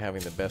 Emmer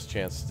having the best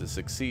chance to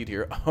succeed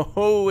here.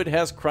 Oh, it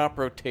has crop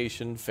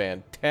rotation.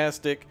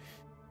 Fantastic.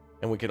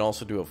 And we can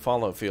also do a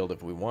follow field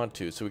if we want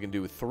to. So we can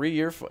do a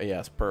 3-year...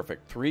 Yes,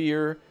 perfect.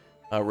 3-year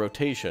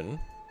rotation.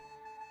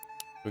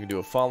 We can do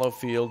a follow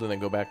field and then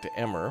go back to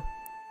emmer.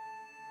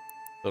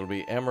 So it'll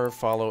be emmer,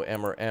 follow,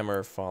 emmer,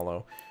 emmer,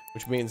 follow.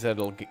 Which means that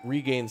it'll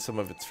regain some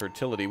of its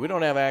fertility. We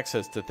don't have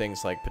access to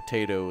things like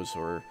potatoes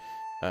or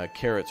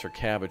carrots or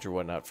cabbage or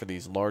whatnot for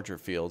these larger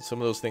fields.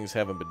 Some of those things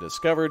haven't been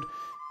discovered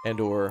and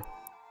or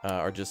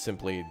are just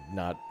simply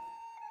not,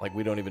 like,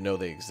 we don't even know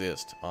they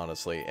exist,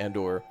 honestly, and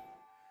or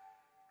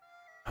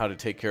how to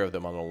take care of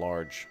them on a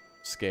large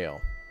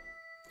scale.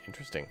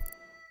 Interesting.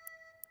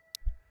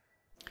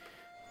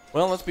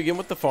 Well, let's begin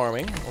with the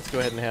farming. Let's go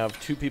ahead and have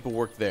 2 people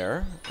work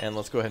there, and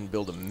let's go ahead and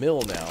build a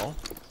mill now.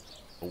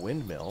 A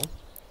windmill.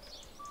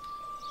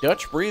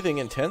 Dutch breathing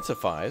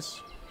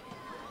intensifies.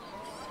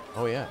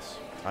 Oh, yes.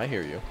 I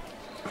hear you.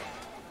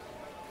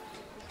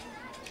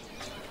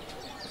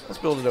 Let's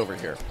build it over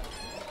here.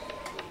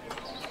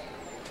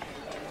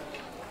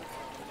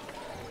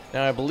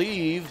 Now, I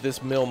believe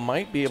this mill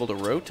might be able to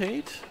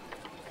rotate,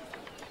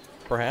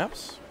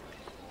 perhaps,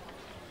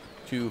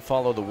 to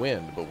follow the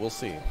wind, but we'll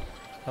see.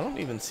 I don't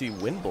even see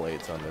wind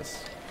blades on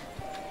this.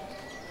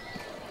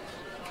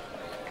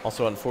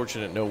 Also,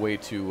 unfortunate, no way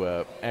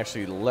to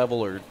actually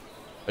level or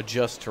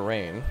adjust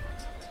terrain.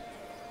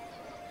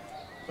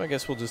 So I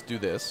guess we'll just do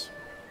this.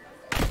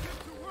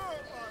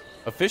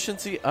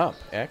 Efficiency up.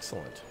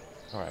 Excellent.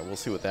 All right, we'll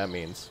see what that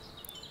means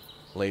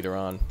later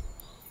on.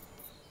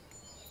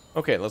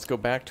 Okay, let's go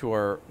back to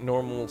our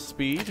normal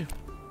speed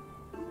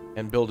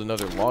and build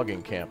another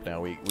logging camp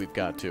now. We've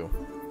got to.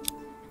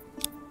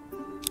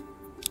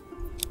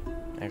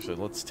 Actually,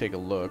 let's take a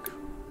look.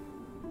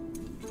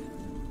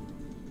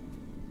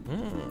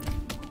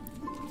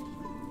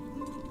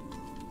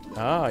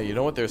 Ah, you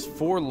know what? There's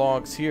 4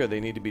 logs here. They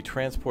need to be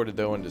transported,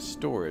 though, into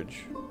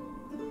storage.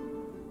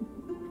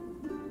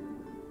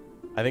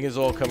 I think it's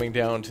all coming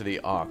down to the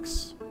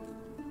ox.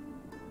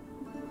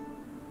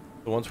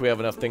 So once we have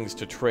enough things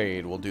to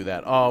trade, we'll do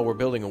that. Oh, we're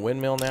building a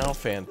windmill now.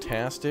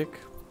 Fantastic.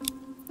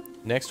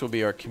 Next will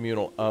be our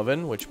communal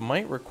oven, which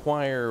might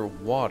require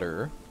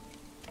water.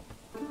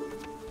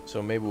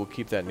 So maybe we'll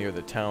keep that near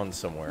the town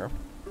somewhere.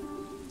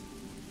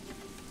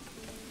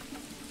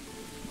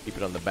 Keep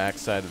it on the back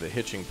side of the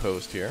hitching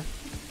post here.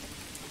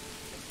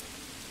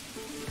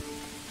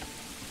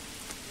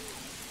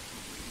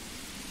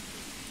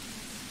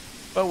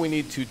 But we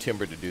need 2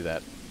 timber to do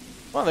that.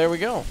 Well, there we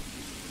go.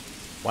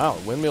 Wow,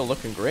 windmill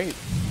looking great.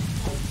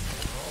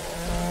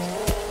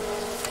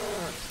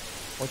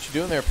 What you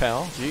doing there,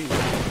 pal? Jeez.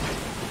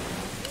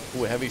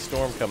 Ooh, a heavy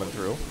storm coming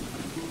through.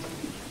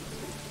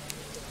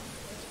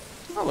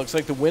 Oh, looks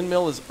like the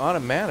windmill is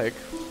automatic.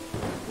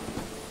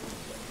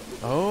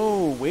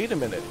 Oh, wait a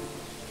minute.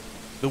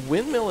 The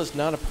windmill is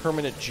not a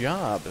permanent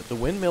job. The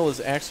windmill is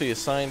actually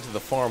assigned to the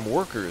farm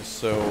workers,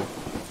 so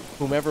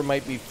whomever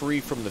might be free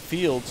from the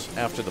fields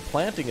after the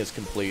planting is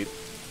complete,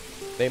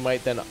 they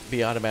might then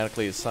be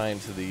automatically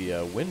assigned to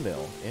the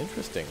windmill.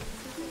 Interesting.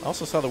 I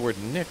also saw the word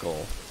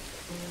nickel.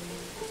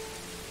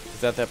 Is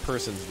that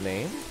person's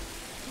name?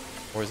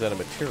 Or is that a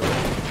material?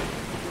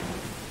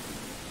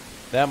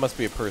 That must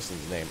be a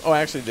person's name. Oh,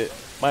 actually,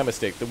 my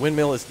mistake. The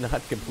windmill is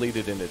not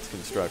completed in its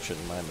construction.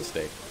 My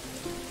mistake.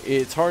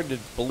 It's hard to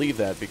believe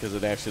that because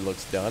it actually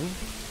looks done.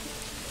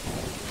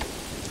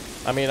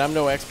 I mean, I'm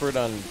no expert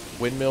on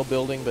windmill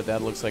building, but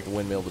that looks like a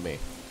windmill to me.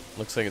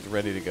 Looks like it's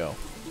ready to go.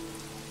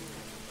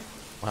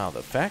 Wow,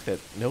 the fact that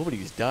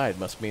nobody's died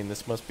must mean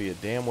this must be a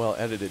damn well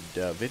edited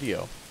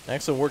video.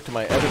 Excellent work to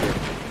my editor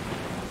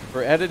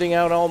for editing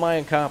out all my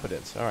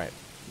incompetence. All right.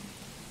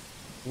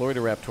 Glory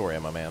to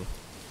Raptoria, my man.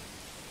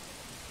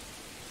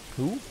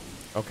 Who?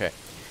 Okay.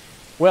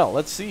 Well,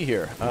 let's see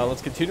here.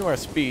 Let's continue our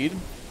speed.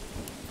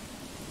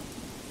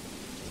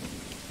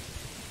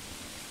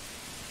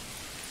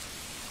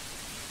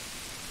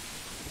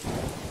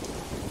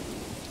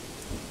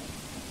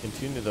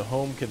 Continue the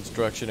home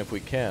construction if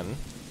we can.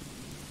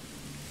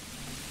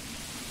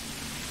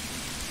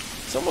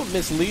 Somewhat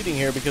misleading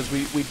here because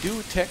we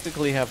do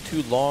technically have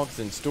 2 logs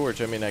in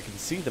storage. I mean, I can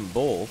see them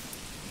both.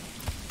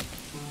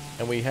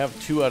 And we have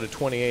 2 out of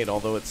 28,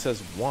 although it says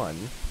 1.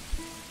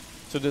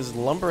 So does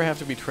lumber have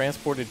to be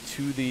transported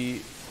to the...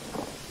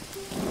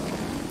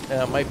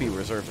 it might be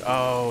reserved.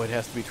 Oh, it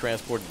has to be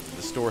transported to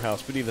the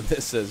storehouse, but even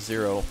this says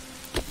 0.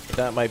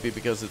 That might be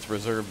because it's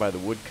reserved by the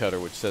woodcutter,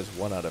 which says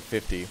 1 out of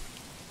 50.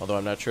 Although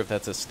I'm not sure if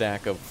that's a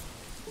stack of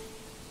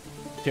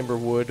timber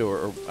wood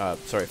or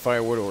sorry,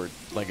 firewood or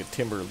like a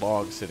timber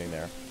log sitting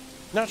there.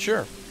 Not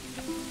sure.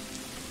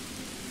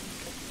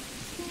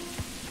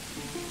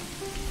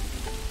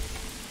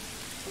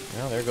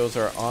 Well, there goes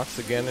our ox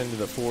again into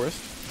the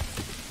forest.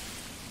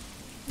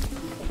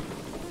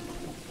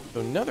 So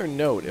another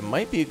note, it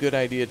might be a good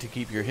idea to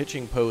keep your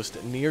hitching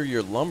post near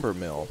your lumber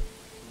mill.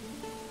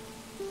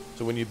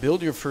 So when you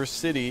build your first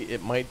city,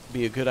 it might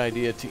be a good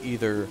idea to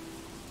either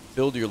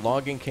build your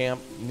logging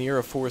camp near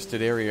a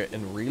forested area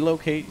and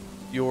relocate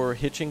your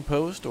hitching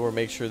post, or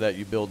make sure that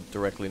you build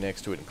directly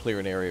next to it and clear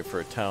an area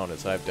for a town,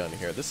 as I've done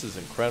here. This is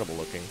incredible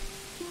looking.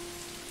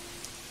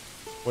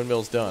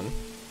 Windmill's done.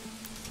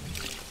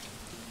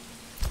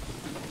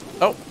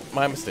 Oh,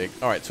 my mistake.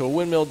 Alright, so a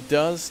windmill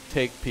does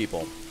take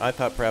people. I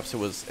thought perhaps it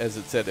was, as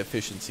it said,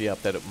 efficiency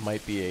up, that it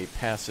might be a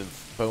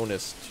passive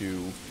bonus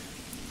to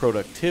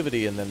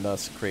productivity and then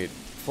thus create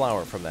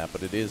flour from that,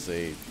 but it is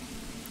a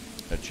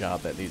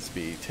job that needs to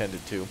be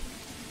tended to.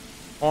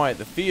 Alright,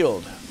 the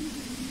field.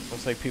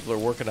 Looks like people are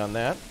working on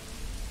that.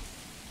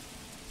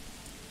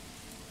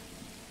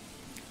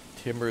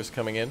 Timber is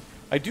coming in.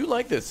 I do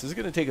like this. This is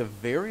going to take a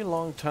very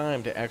long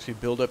time to actually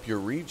build up your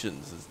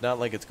regions. It's not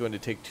like it's going to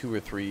take 2 or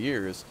 3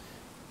 years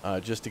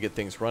just to get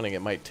things running.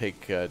 It might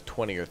take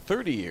 20 or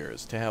 30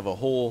 years to have a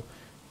whole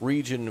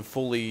region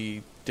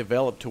fully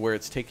developed to where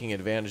it's taking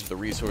advantage of the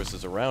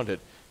resources around it.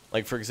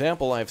 Like, for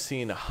example, I've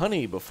seen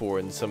honey before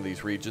in some of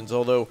these regions,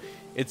 although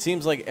it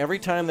seems like every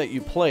time that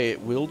you play,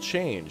 it will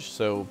change.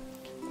 So,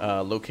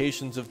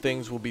 locations of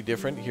things will be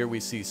different. Here we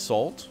see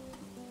salt,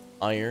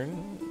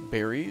 iron,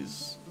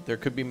 berries. There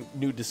could be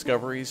new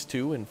discoveries,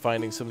 too, in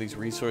finding some of these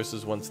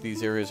resources once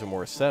these areas are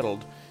more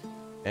settled.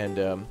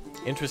 And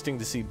interesting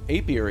to see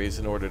apiaries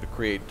in order to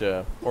create,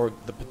 or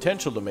the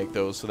potential to make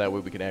those, so that way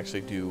we can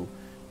actually do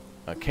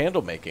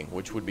candle making,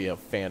 which would be a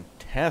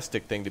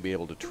fantastic thing to be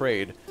able to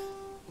trade.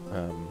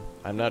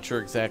 I'm not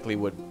sure exactly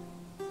what,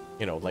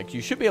 you know, like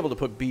you should be able to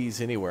put bees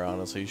anywhere,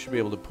 honestly. You should be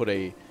able to put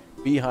a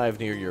beehive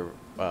near your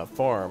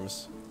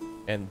farms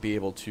and be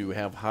able to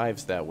have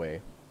hives that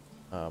way.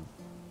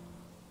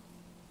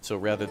 So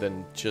rather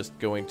than just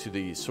going to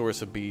the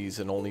source of bees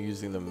and only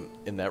using them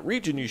in that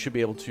region, you should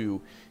be able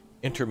to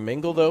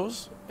intermingle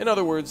those. In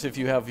other words, if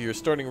you have your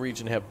starting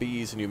region have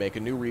bees and you make a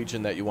new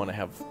region that you want to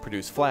have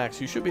produce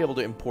flax, you should be able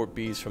to import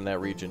bees from that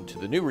region to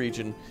the new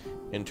region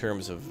in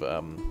terms of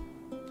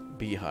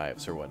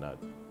beehives or whatnot.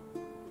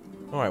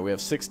 Alright, we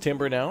have 6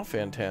 timber now.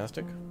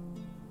 Fantastic.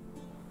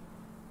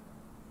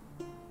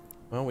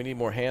 Well, we need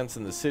more hands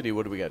in the city.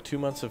 What do we got? 2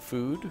 months of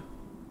food.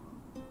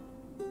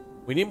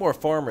 We need more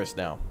farmers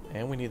now.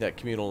 And we need that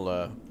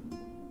communal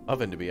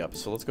oven to be up.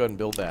 So let's go ahead and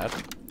build that.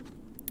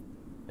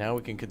 Now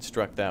we can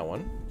construct that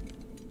one.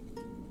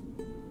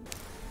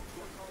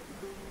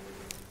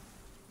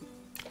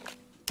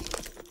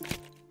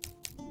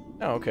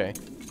 Oh, okay.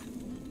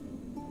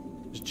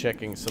 Just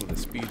checking some of the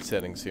speed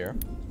settings here.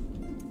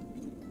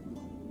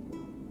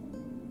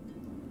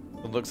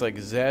 It looks like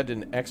Z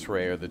and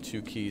X-ray are the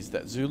two keys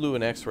that Zulu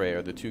and X-ray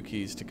are the two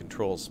keys to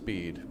control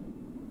speed.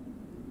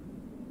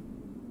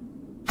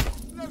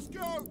 Let's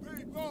go,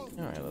 people.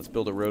 All right, let's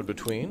build a road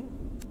between.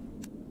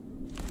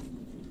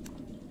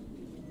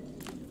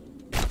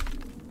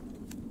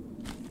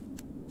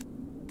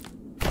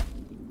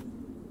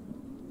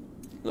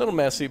 A little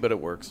messy, but it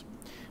works.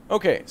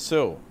 Okay,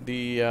 so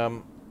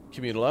the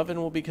communal oven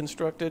will be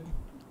constructed,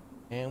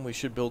 and we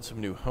should build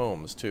some new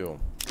homes too.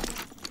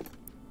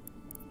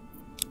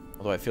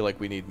 Although I feel like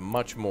we need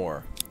much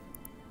more.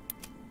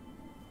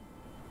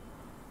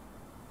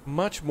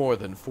 Much more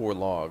than 4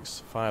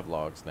 logs. 5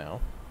 logs now.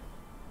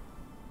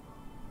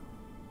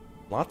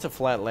 Lots of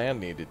flat land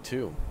needed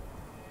too.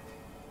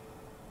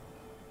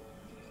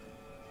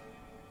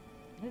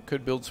 I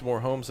could build some more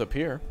homes up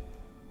here.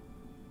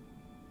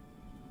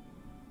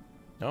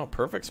 Oh,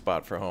 perfect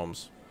spot for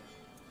homes.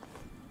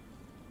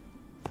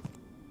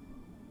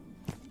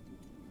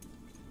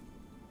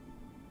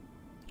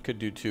 Could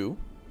do 2.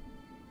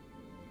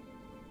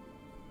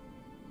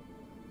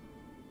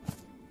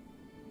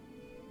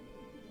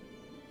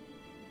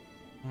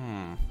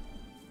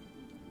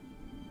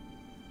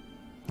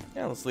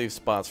 Yeah, let's leave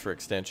spots for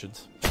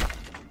extensions.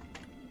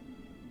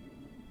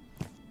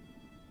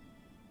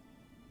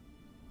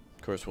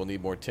 Of course, we'll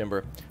need more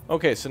timber.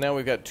 Okay, so now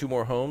we've got 2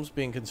 more homes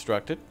being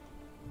constructed.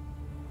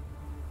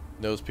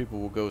 Those people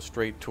will go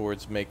straight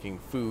towards making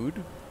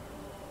food.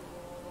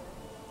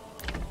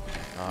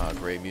 Ah,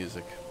 great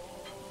music.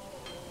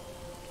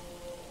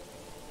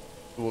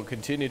 We'll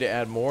continue to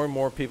add more and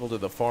more people to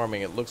the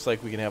farming. It looks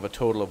like we can have a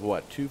total of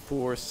what? 2,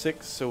 4,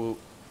 6. So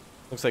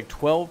looks like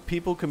 12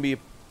 people can be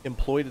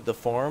employed at the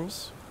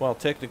farms. Well,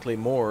 technically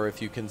more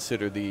if you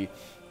consider the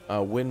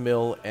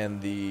windmill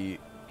and the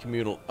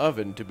communal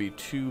oven to be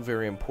 2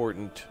 very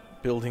important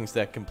buildings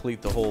that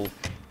complete the whole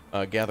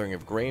gathering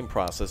of grain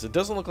process. It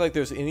doesn't look like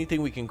there's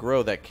anything we can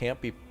grow that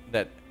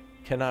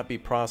cannot be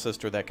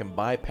processed or that can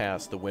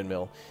bypass the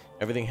windmill.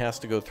 Everything has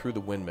to go through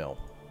the windmill.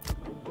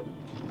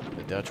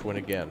 The Dutch win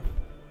again.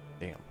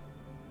 Damn.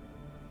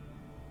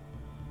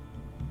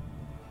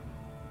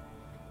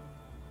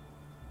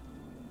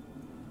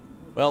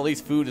 Well, at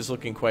least food is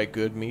looking quite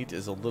good. Meat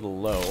is a little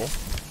low.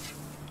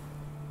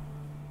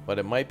 But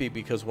it might be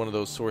because one of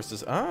those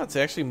sources... Ah, it's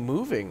actually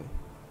moving.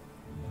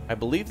 I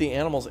believe the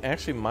animals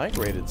actually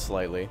migrated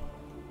slightly.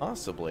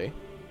 Possibly.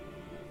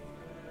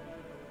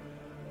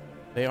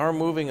 They are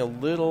moving a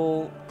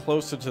little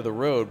closer to the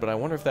road, but I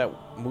wonder if that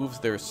moves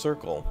their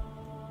circle.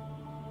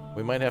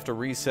 We might have to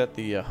reset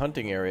the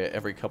hunting area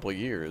every couple of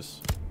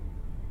years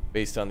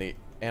based on the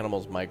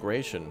animals'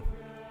 migration.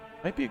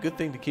 Might be a good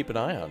thing to keep an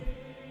eye on.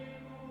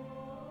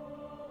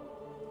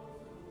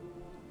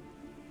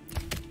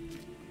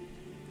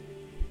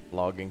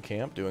 Logging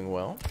camp doing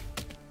well.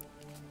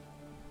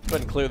 Go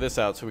ahead and clear this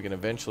out so we can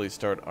eventually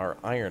start our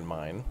iron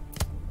mine.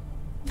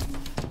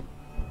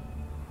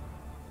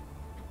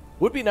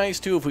 Would be nice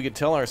too if we could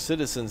tell our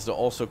citizens to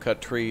also cut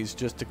trees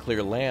just to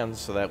clear land,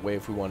 so that way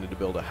if we wanted to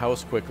build a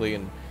house quickly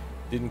and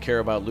didn't care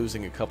about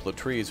losing a couple of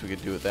trees, we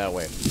could do it that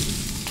way.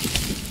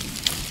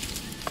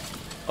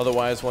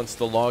 Otherwise, once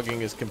the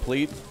logging is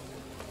complete...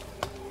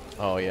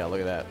 Oh yeah,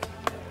 look at that.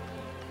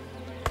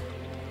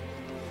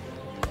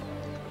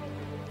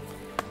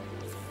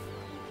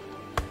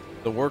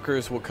 The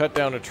workers will cut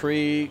down a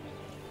tree,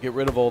 get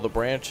rid of all the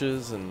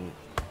branches, and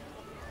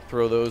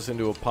throw those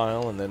into a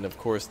pile, and then of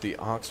course the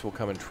ox will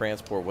come and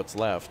transport what's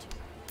left.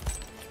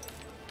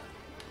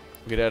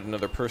 We could add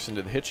another person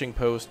to the hitching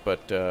post,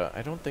 but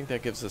I don't think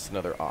that gives us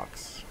another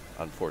ox,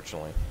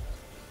 unfortunately.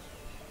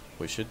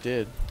 Wish it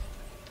did.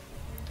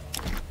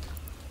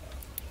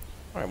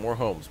 Alright, more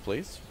homes,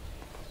 please.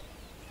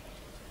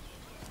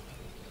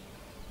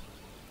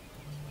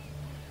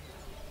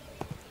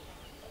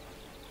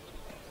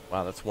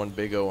 Wow, that's one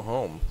big O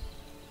home.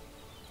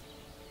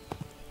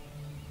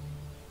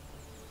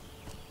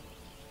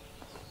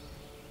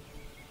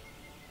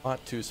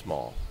 Not too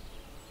small.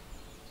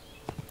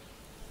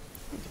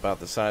 It's about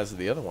the size of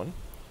the other one.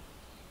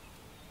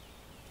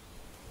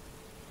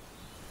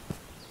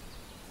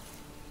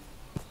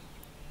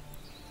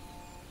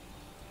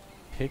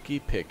 Picky,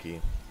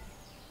 picky.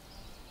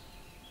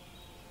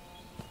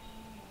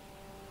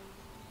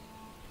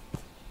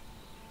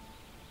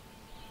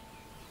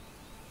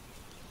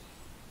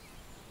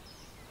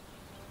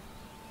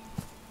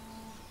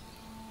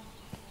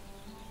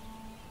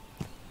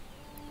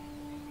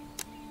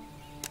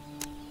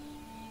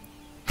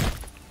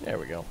 There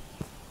we go.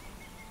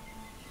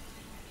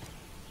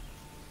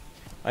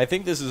 I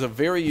think this is a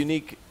very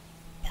unique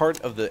part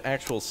of the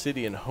actual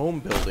city and home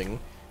building,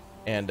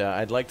 and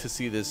I'd like to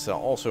see this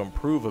also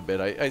improve a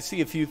bit. I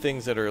see a few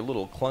things that are a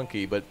little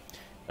clunky, but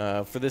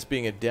for this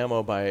being a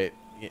demo by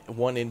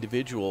one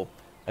individual,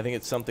 I think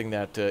it's something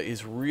that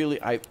is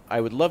really...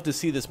 I would love to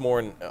see this more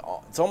in...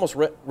 it's almost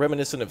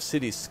reminiscent of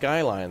city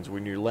skylines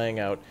when you're laying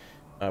out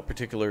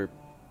particular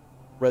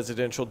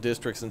residential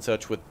districts and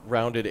such with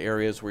rounded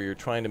areas where you're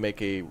trying to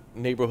make a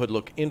neighborhood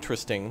look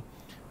interesting,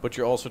 but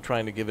you're also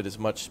trying to give it as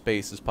much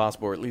space as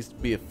possible, or at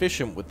least be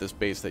efficient with the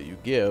space that you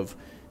give.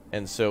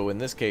 And so in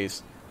this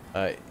case,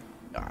 I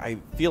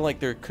feel like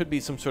there could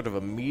be some sort of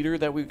a meter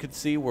that we could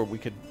see where we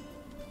could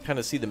kind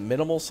of see the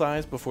minimal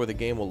size before the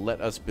game will let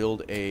us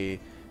build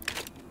a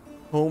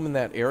home in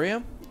that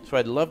area. So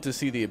I'd love to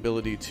see the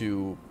ability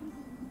to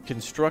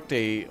construct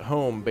a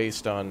home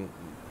based on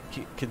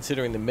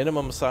considering the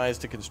minimum size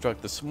to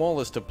construct the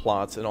smallest of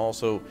plots, and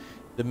also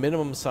the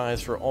minimum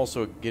size for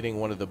also getting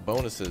one of the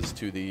bonuses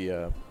to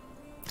the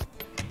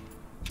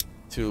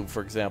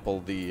for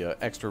example, the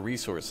extra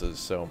resources.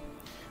 So,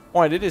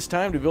 alright, it is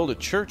time to build a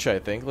church, I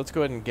think. Let's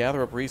go ahead and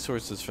gather up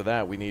resources for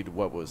that. We need,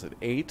 what was it,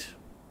 8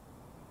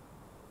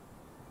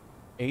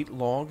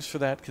 logs for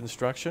that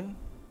construction.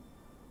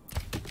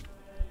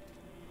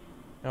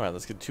 Alright,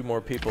 let's get 2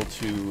 more people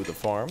to the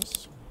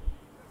farms.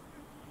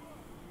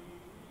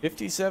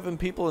 57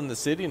 people in the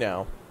city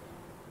now.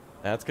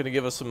 That's going to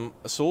give us some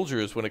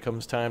soldiers when it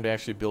comes time to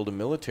actually build a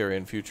military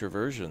in future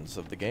versions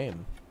of the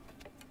game.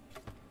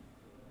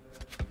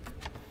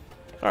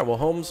 Alright, well,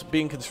 homes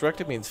being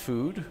constructed means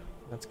food.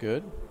 That's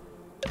good.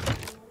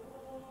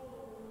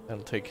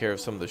 That'll take care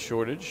of some of the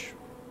shortages.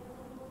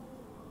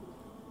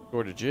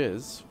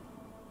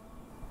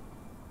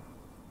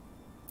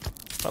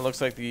 Well, looks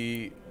like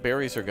the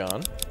berries are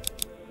gone.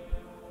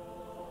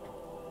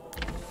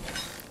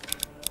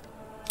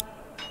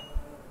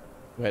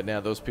 Go ahead and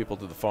add those people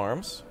to the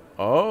farms.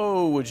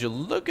 Oh, would you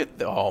look at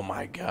the... Oh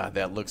my god,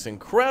 that looks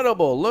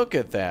incredible. Look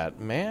at that,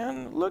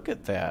 man. Look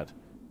at that.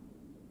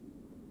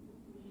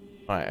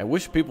 Alright, I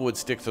wish people would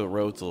stick to the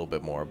roads a little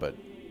bit more, but...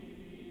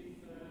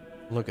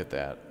 Look at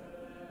that.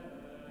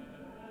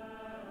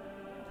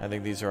 I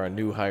think these are our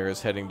new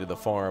hires heading to the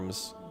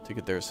farms to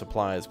get their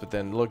supplies, but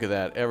then look at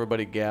that.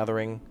 Everybody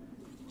gathering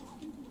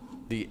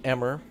the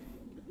emmer.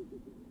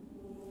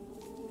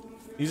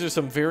 These are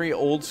some very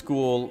old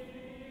school...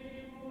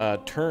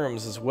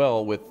 terms as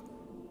well, with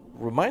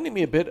reminding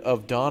me a bit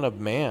of Dawn of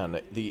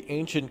Man, the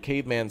ancient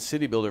caveman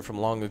city builder from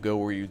long ago,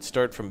 where you'd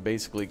start from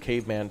basically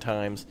caveman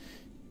times,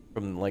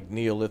 from like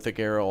Neolithic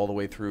era all the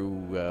way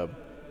through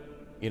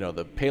you know,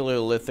 the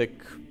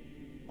Paleolithic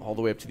all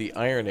the way up to the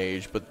Iron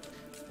Age, but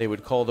they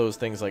would call those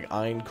things like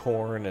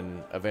einkorn,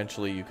 and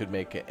eventually you could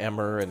make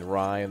emmer and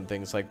rye and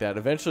things like that,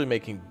 eventually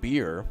making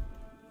beer.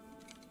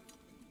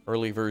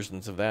 Early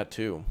versions of that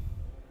too.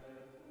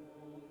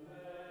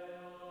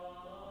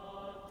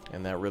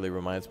 And that really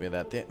reminds me of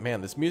that.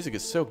 Man, this music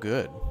is so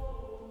good.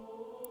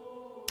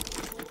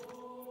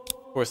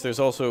 Of course, there's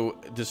also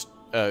just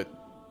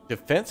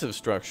defensive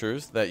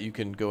structures that you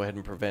can go ahead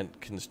and prevent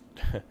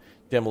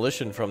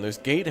demolition from. There's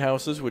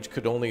gatehouses, which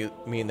could only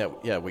mean that,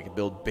 yeah, we could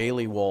build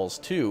bailey walls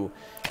too.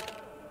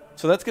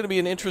 So that's going to be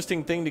an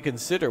interesting thing to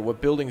consider.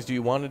 What buildings do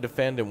you want to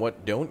defend and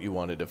what don't you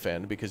want to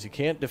defend? Because you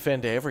can't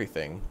defend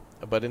everything.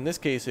 But in this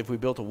case, if we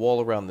built a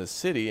wall around this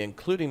city,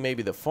 including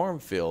maybe the farm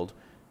field...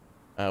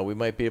 we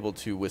might be able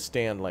to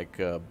withstand, like,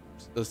 a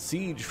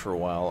siege for a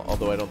while,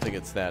 although I don't think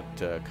it's that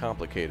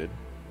complicated.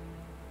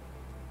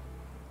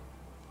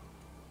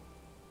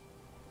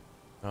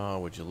 Oh,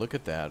 would you look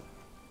at that.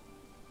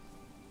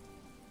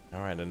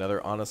 Alright,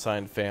 another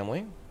unassigned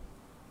family.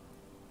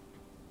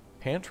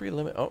 Pantry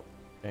limit... Oh,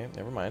 okay,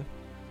 never mind.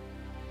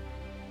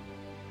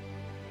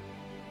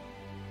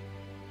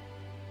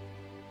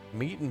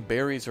 Meat and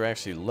berries are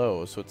actually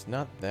low, so it's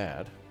not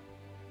that.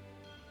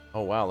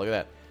 Oh, wow, look at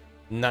that.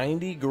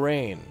 90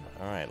 grain.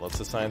 Alright, let's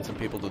assign some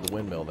people to the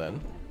windmill then.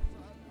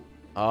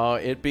 Oh,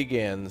 it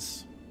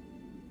begins.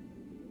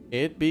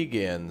 It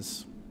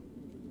begins.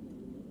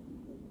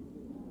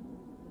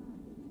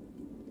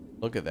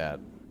 Look at that.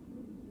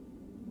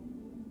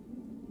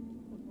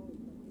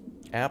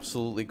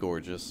 Absolutely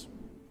gorgeous.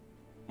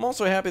 I'm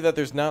also happy that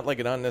there's not like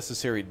an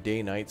unnecessary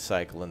day-night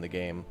cycle in the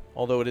game.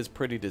 Although it is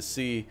pretty to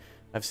see.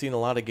 I've seen a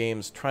lot of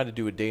games try to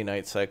do a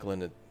day-night cycle,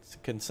 and it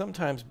can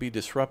sometimes be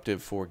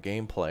disruptive for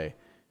gameplay.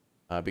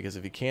 Because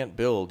if you can't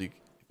build, you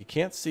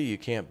can't see, you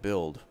can't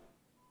build.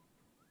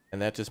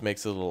 And that just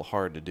makes it a little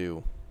hard to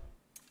do.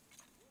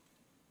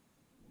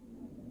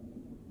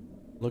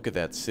 Look at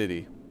that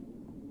city.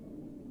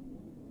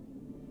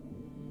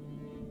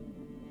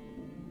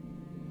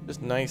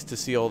 Just nice to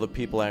see all the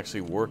people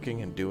actually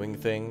working and doing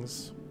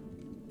things.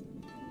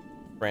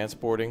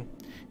 Transporting.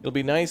 It'll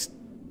be nice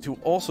to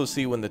also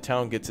see when the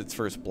town gets its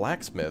first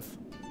blacksmith.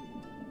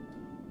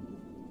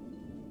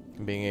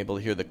 And being able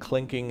to hear the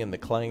clinking and the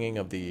clanging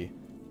of the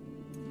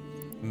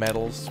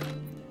metals.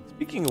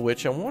 Speaking of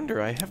which, I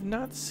wonder, I have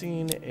not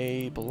seen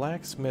a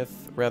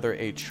blacksmith, rather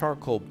a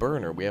charcoal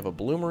burner. We have a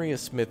bloomery, a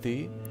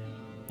smithy,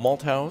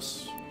 malt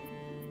house,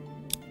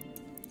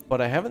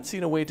 but I haven't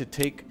seen a way to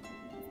take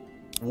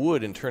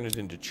wood and turn it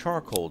into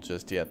charcoal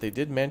just yet. They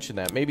did mention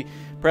that. Maybe,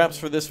 perhaps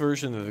for this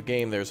version of the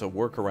game, there's a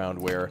workaround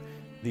where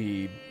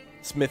the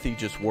smithy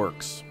just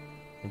works.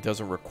 It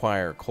doesn't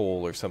require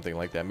coal or something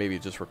like that. Maybe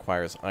it just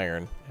requires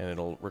iron, and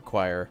it'll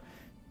require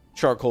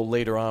charcoal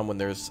later on when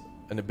there's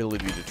an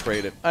ability to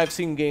trade it. I've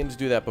seen games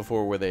do that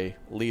before where they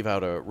leave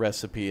out a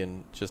recipe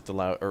and just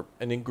allow, or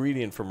an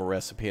ingredient from a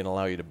recipe and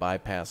allow you to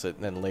bypass it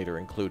and then later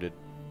include it.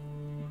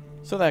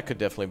 So that could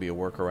definitely be a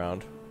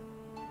workaround.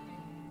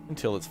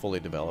 Until it's fully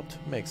developed.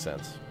 Makes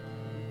sense.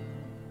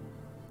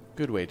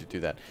 Good way to do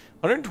that.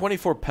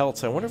 124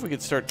 pelts. I wonder if we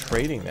could start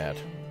trading that.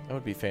 That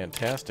would be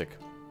fantastic.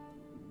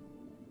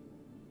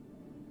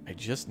 I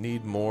just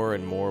need more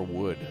and more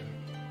wood.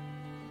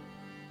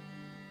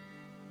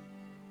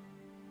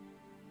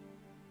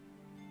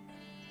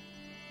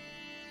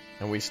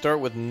 And we start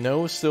with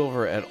no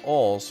silver at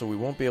all, so we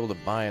won't be able to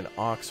buy an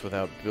ox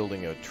without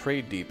building a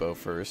trade depot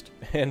first.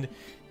 And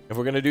if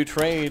we're going to do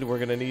trade, we're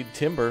going to need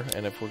timber.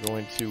 And if we're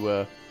going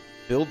to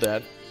build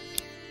that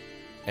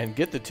and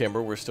get the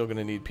timber, we're still going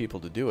to need people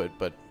to do it.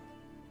 But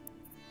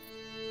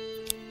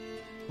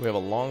we have a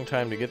long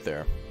time to get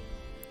there.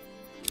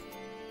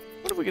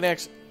 What if we can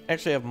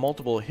actually have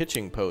multiple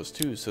hitching posts,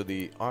 too, so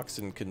the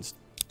oxen can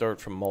start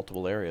from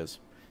multiple areas?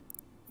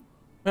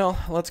 Well,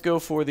 let's go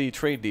for the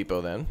trade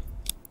depot, then.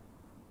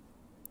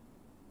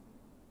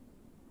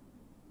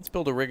 Let's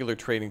build a regular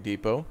trading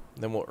depot.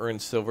 Then we'll earn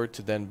silver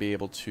to then be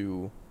able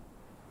to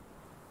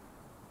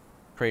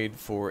trade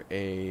for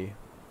a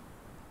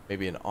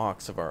maybe an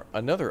ox of our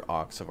another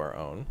ox of our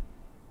own.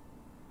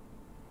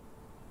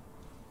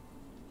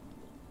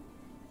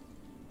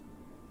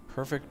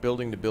 Perfect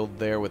building to build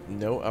there with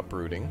no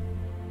uprooting.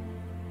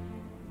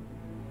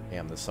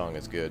 Damn, this song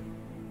is good.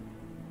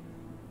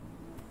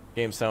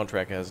 Game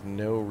soundtrack has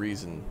no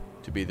reason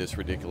to be this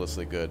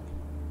ridiculously good.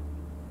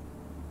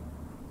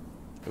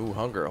 Ooh,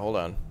 hunger. Hold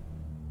on.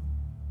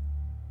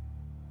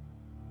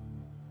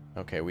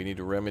 Okay, we need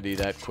to remedy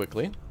that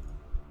quickly.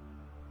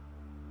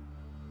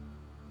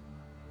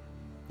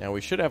 Now,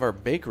 we should have our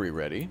bakery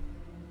ready.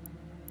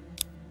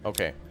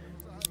 Okay.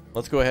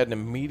 Let's go ahead and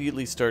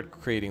immediately start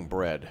creating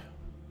bread.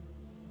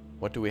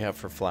 What do we have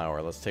for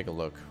flour? Let's take a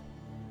look.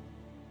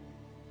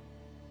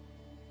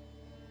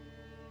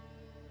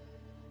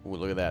 Ooh,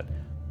 look at that.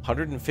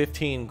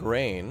 115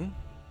 grain.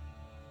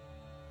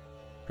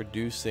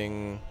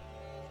 Producing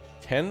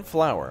 10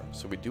 flour.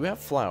 So we do have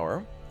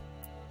flour.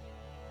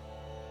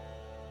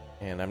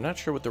 And I'm not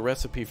sure what the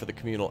recipe for the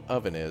communal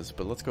oven is,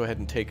 but let's go ahead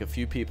and take a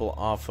few people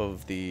off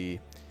of the...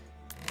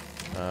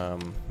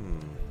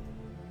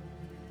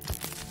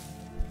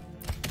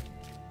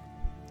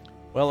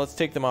 Well, let's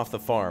take them off the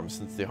farm,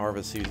 since the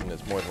harvest season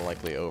is more than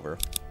likely over.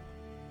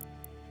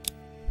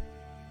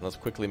 Let's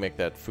quickly make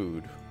that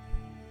food.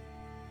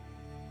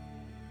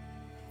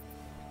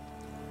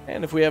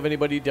 And if we have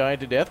anybody die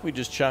to death, we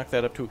just chalk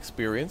that up to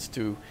experience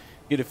to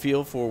get a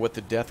feel for what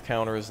the death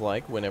counter is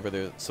like whenever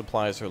the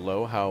supplies are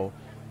low, how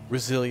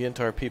resilient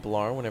our people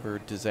are whenever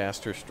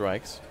disaster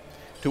strikes.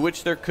 To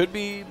which there could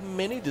be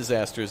many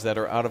disasters that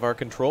are out of our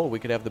control. We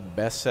could have the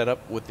best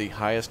setup with the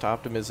highest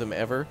optimism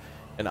ever,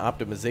 and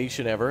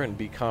optimization ever, and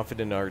be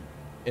confident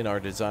in our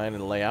design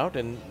and layout,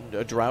 and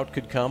a drought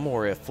could come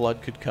or a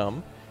flood could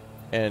come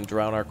and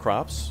drown our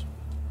crops.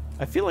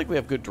 I feel like we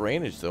have good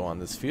drainage though on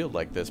this field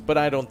like this, but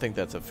I don't think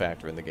that's a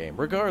factor in the game.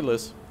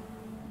 Regardless,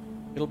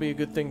 it'll be a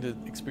good thing to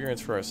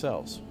experience for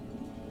ourselves.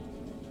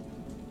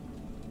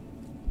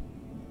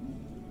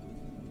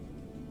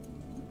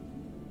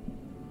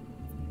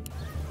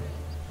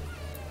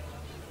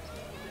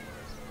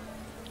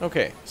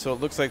 Okay, so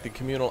it looks like the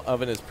communal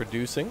oven is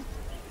producing.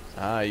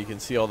 Ah, you can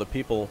see all the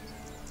people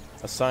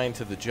assigned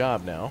to the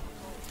job now.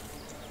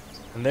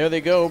 And there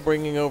they go,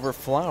 bringing over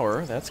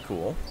flour. That's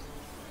cool.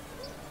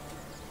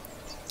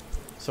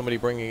 Somebody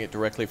bringing it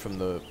directly from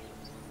the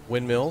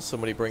windmill.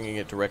 Somebody bringing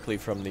it directly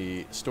from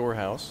the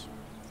storehouse.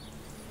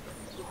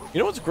 You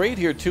know what's great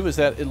here, too, is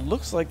that it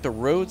looks like the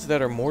roads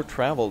that are more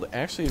traveled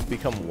actually have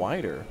become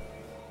wider.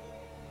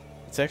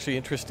 It's actually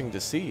interesting to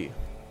see.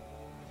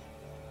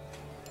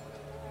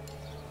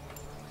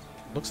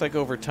 Looks like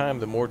over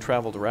time, the more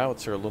traveled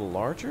routes are a little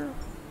larger.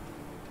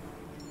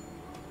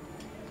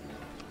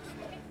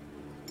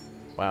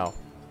 Wow.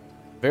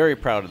 Very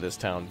proud of this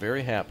town.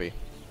 Very happy.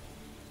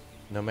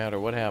 No matter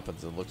what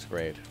happens, it looks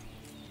great.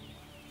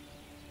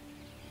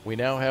 We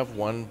now have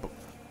one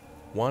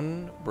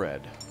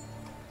bread.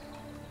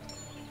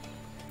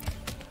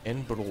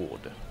 En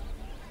brood.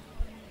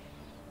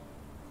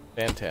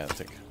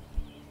 Fantastic.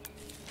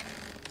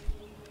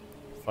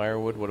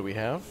 Firewood, what do we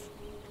have?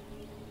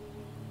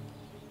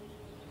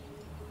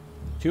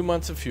 2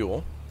 months of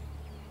fuel.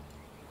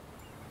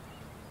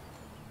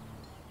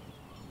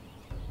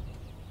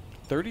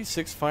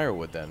 36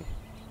 firewood then.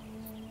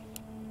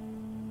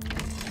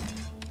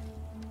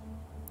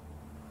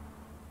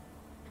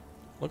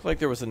 Looked like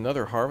there was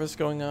another harvest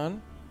going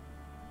on.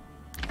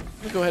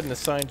 I'm gonna go ahead and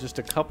assign just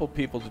a couple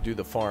people to do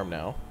the farm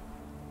now.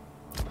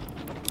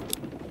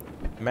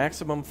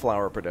 Maximum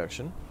flour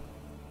production.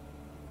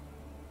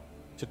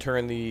 To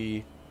turn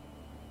the...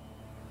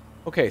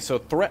 Okay,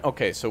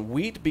 so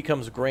wheat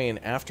becomes grain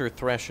after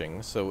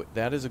threshing, so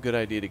that is a good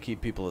idea to keep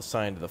people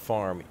assigned to the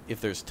farm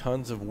if there's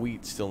tons of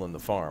wheat still in the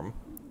farm.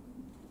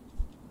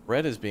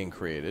 Bread is being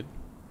created.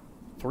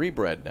 3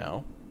 bread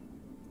now.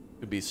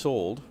 Could be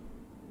sold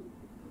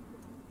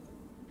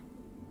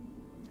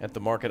at the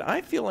market.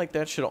 I feel like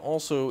that should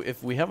also,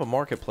 if we have a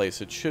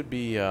marketplace, it should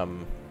be,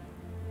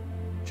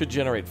 should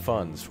generate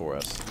funds for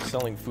us.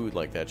 Selling food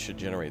like that should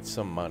generate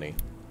some money.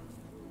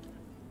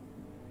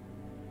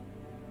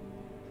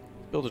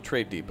 Build a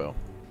trade depot.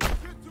 Get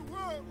to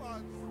work,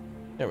 lads.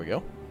 There we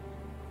go.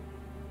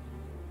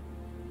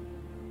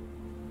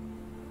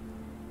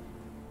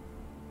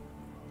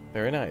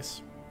 Very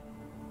nice.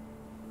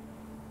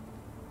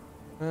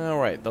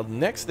 Alright, the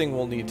next thing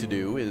we'll need to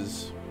do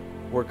is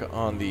work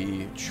on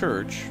the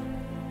church.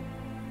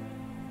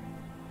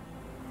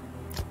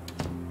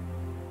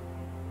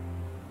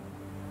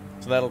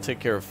 So that'll take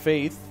care of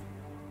faith.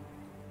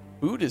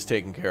 Food is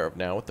taken care of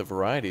now with the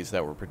varieties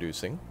that we're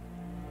producing.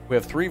 We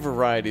have 3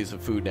 varieties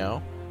of food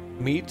now.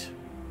 Meat,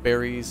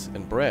 berries,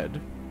 and bread.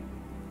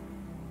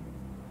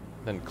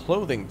 Then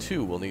clothing,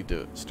 too, we'll need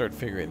to start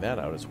figuring that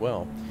out as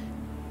well.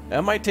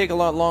 That might take a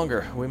lot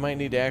longer. We might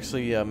need to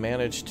actually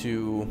manage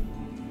to...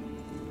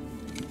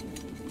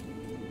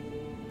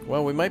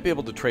 Well, we might be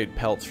able to trade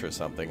pelts for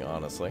something,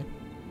 honestly.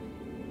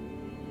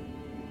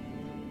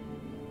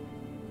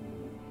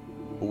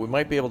 But we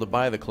might be able to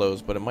buy the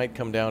clothes, but it might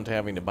come down to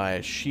having to buy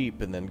a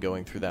sheep and then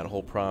going through that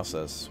whole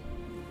process.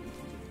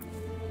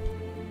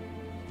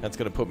 That's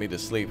going to put me to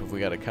sleep if we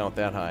got to count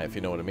that high, if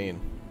you know what I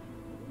mean.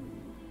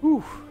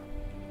 Whew.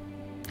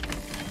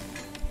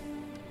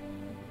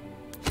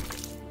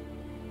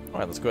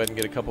 Alright, let's go ahead and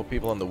get a couple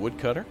people on the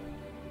woodcutter.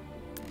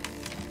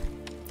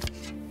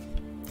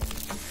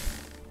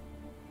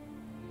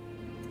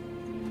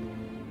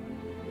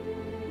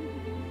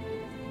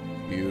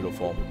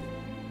 Beautiful.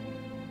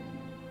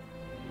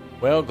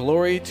 Well,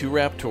 glory to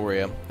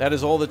Raptoria. That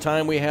is all the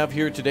time we have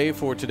here today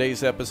for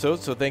today's episode,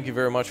 so thank you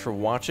very much for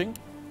watching.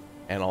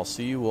 And I'll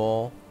see you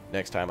all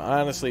next time.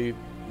 I honestly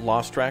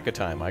lost track of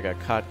time. I got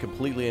caught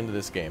completely into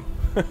this game.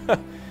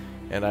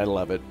 And I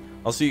love it.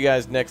 I'll see you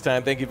guys next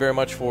time. Thank you very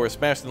much for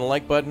smashing the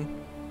like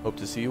button. Hope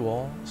to see you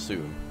all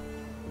soon.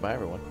 Goodbye,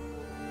 everyone.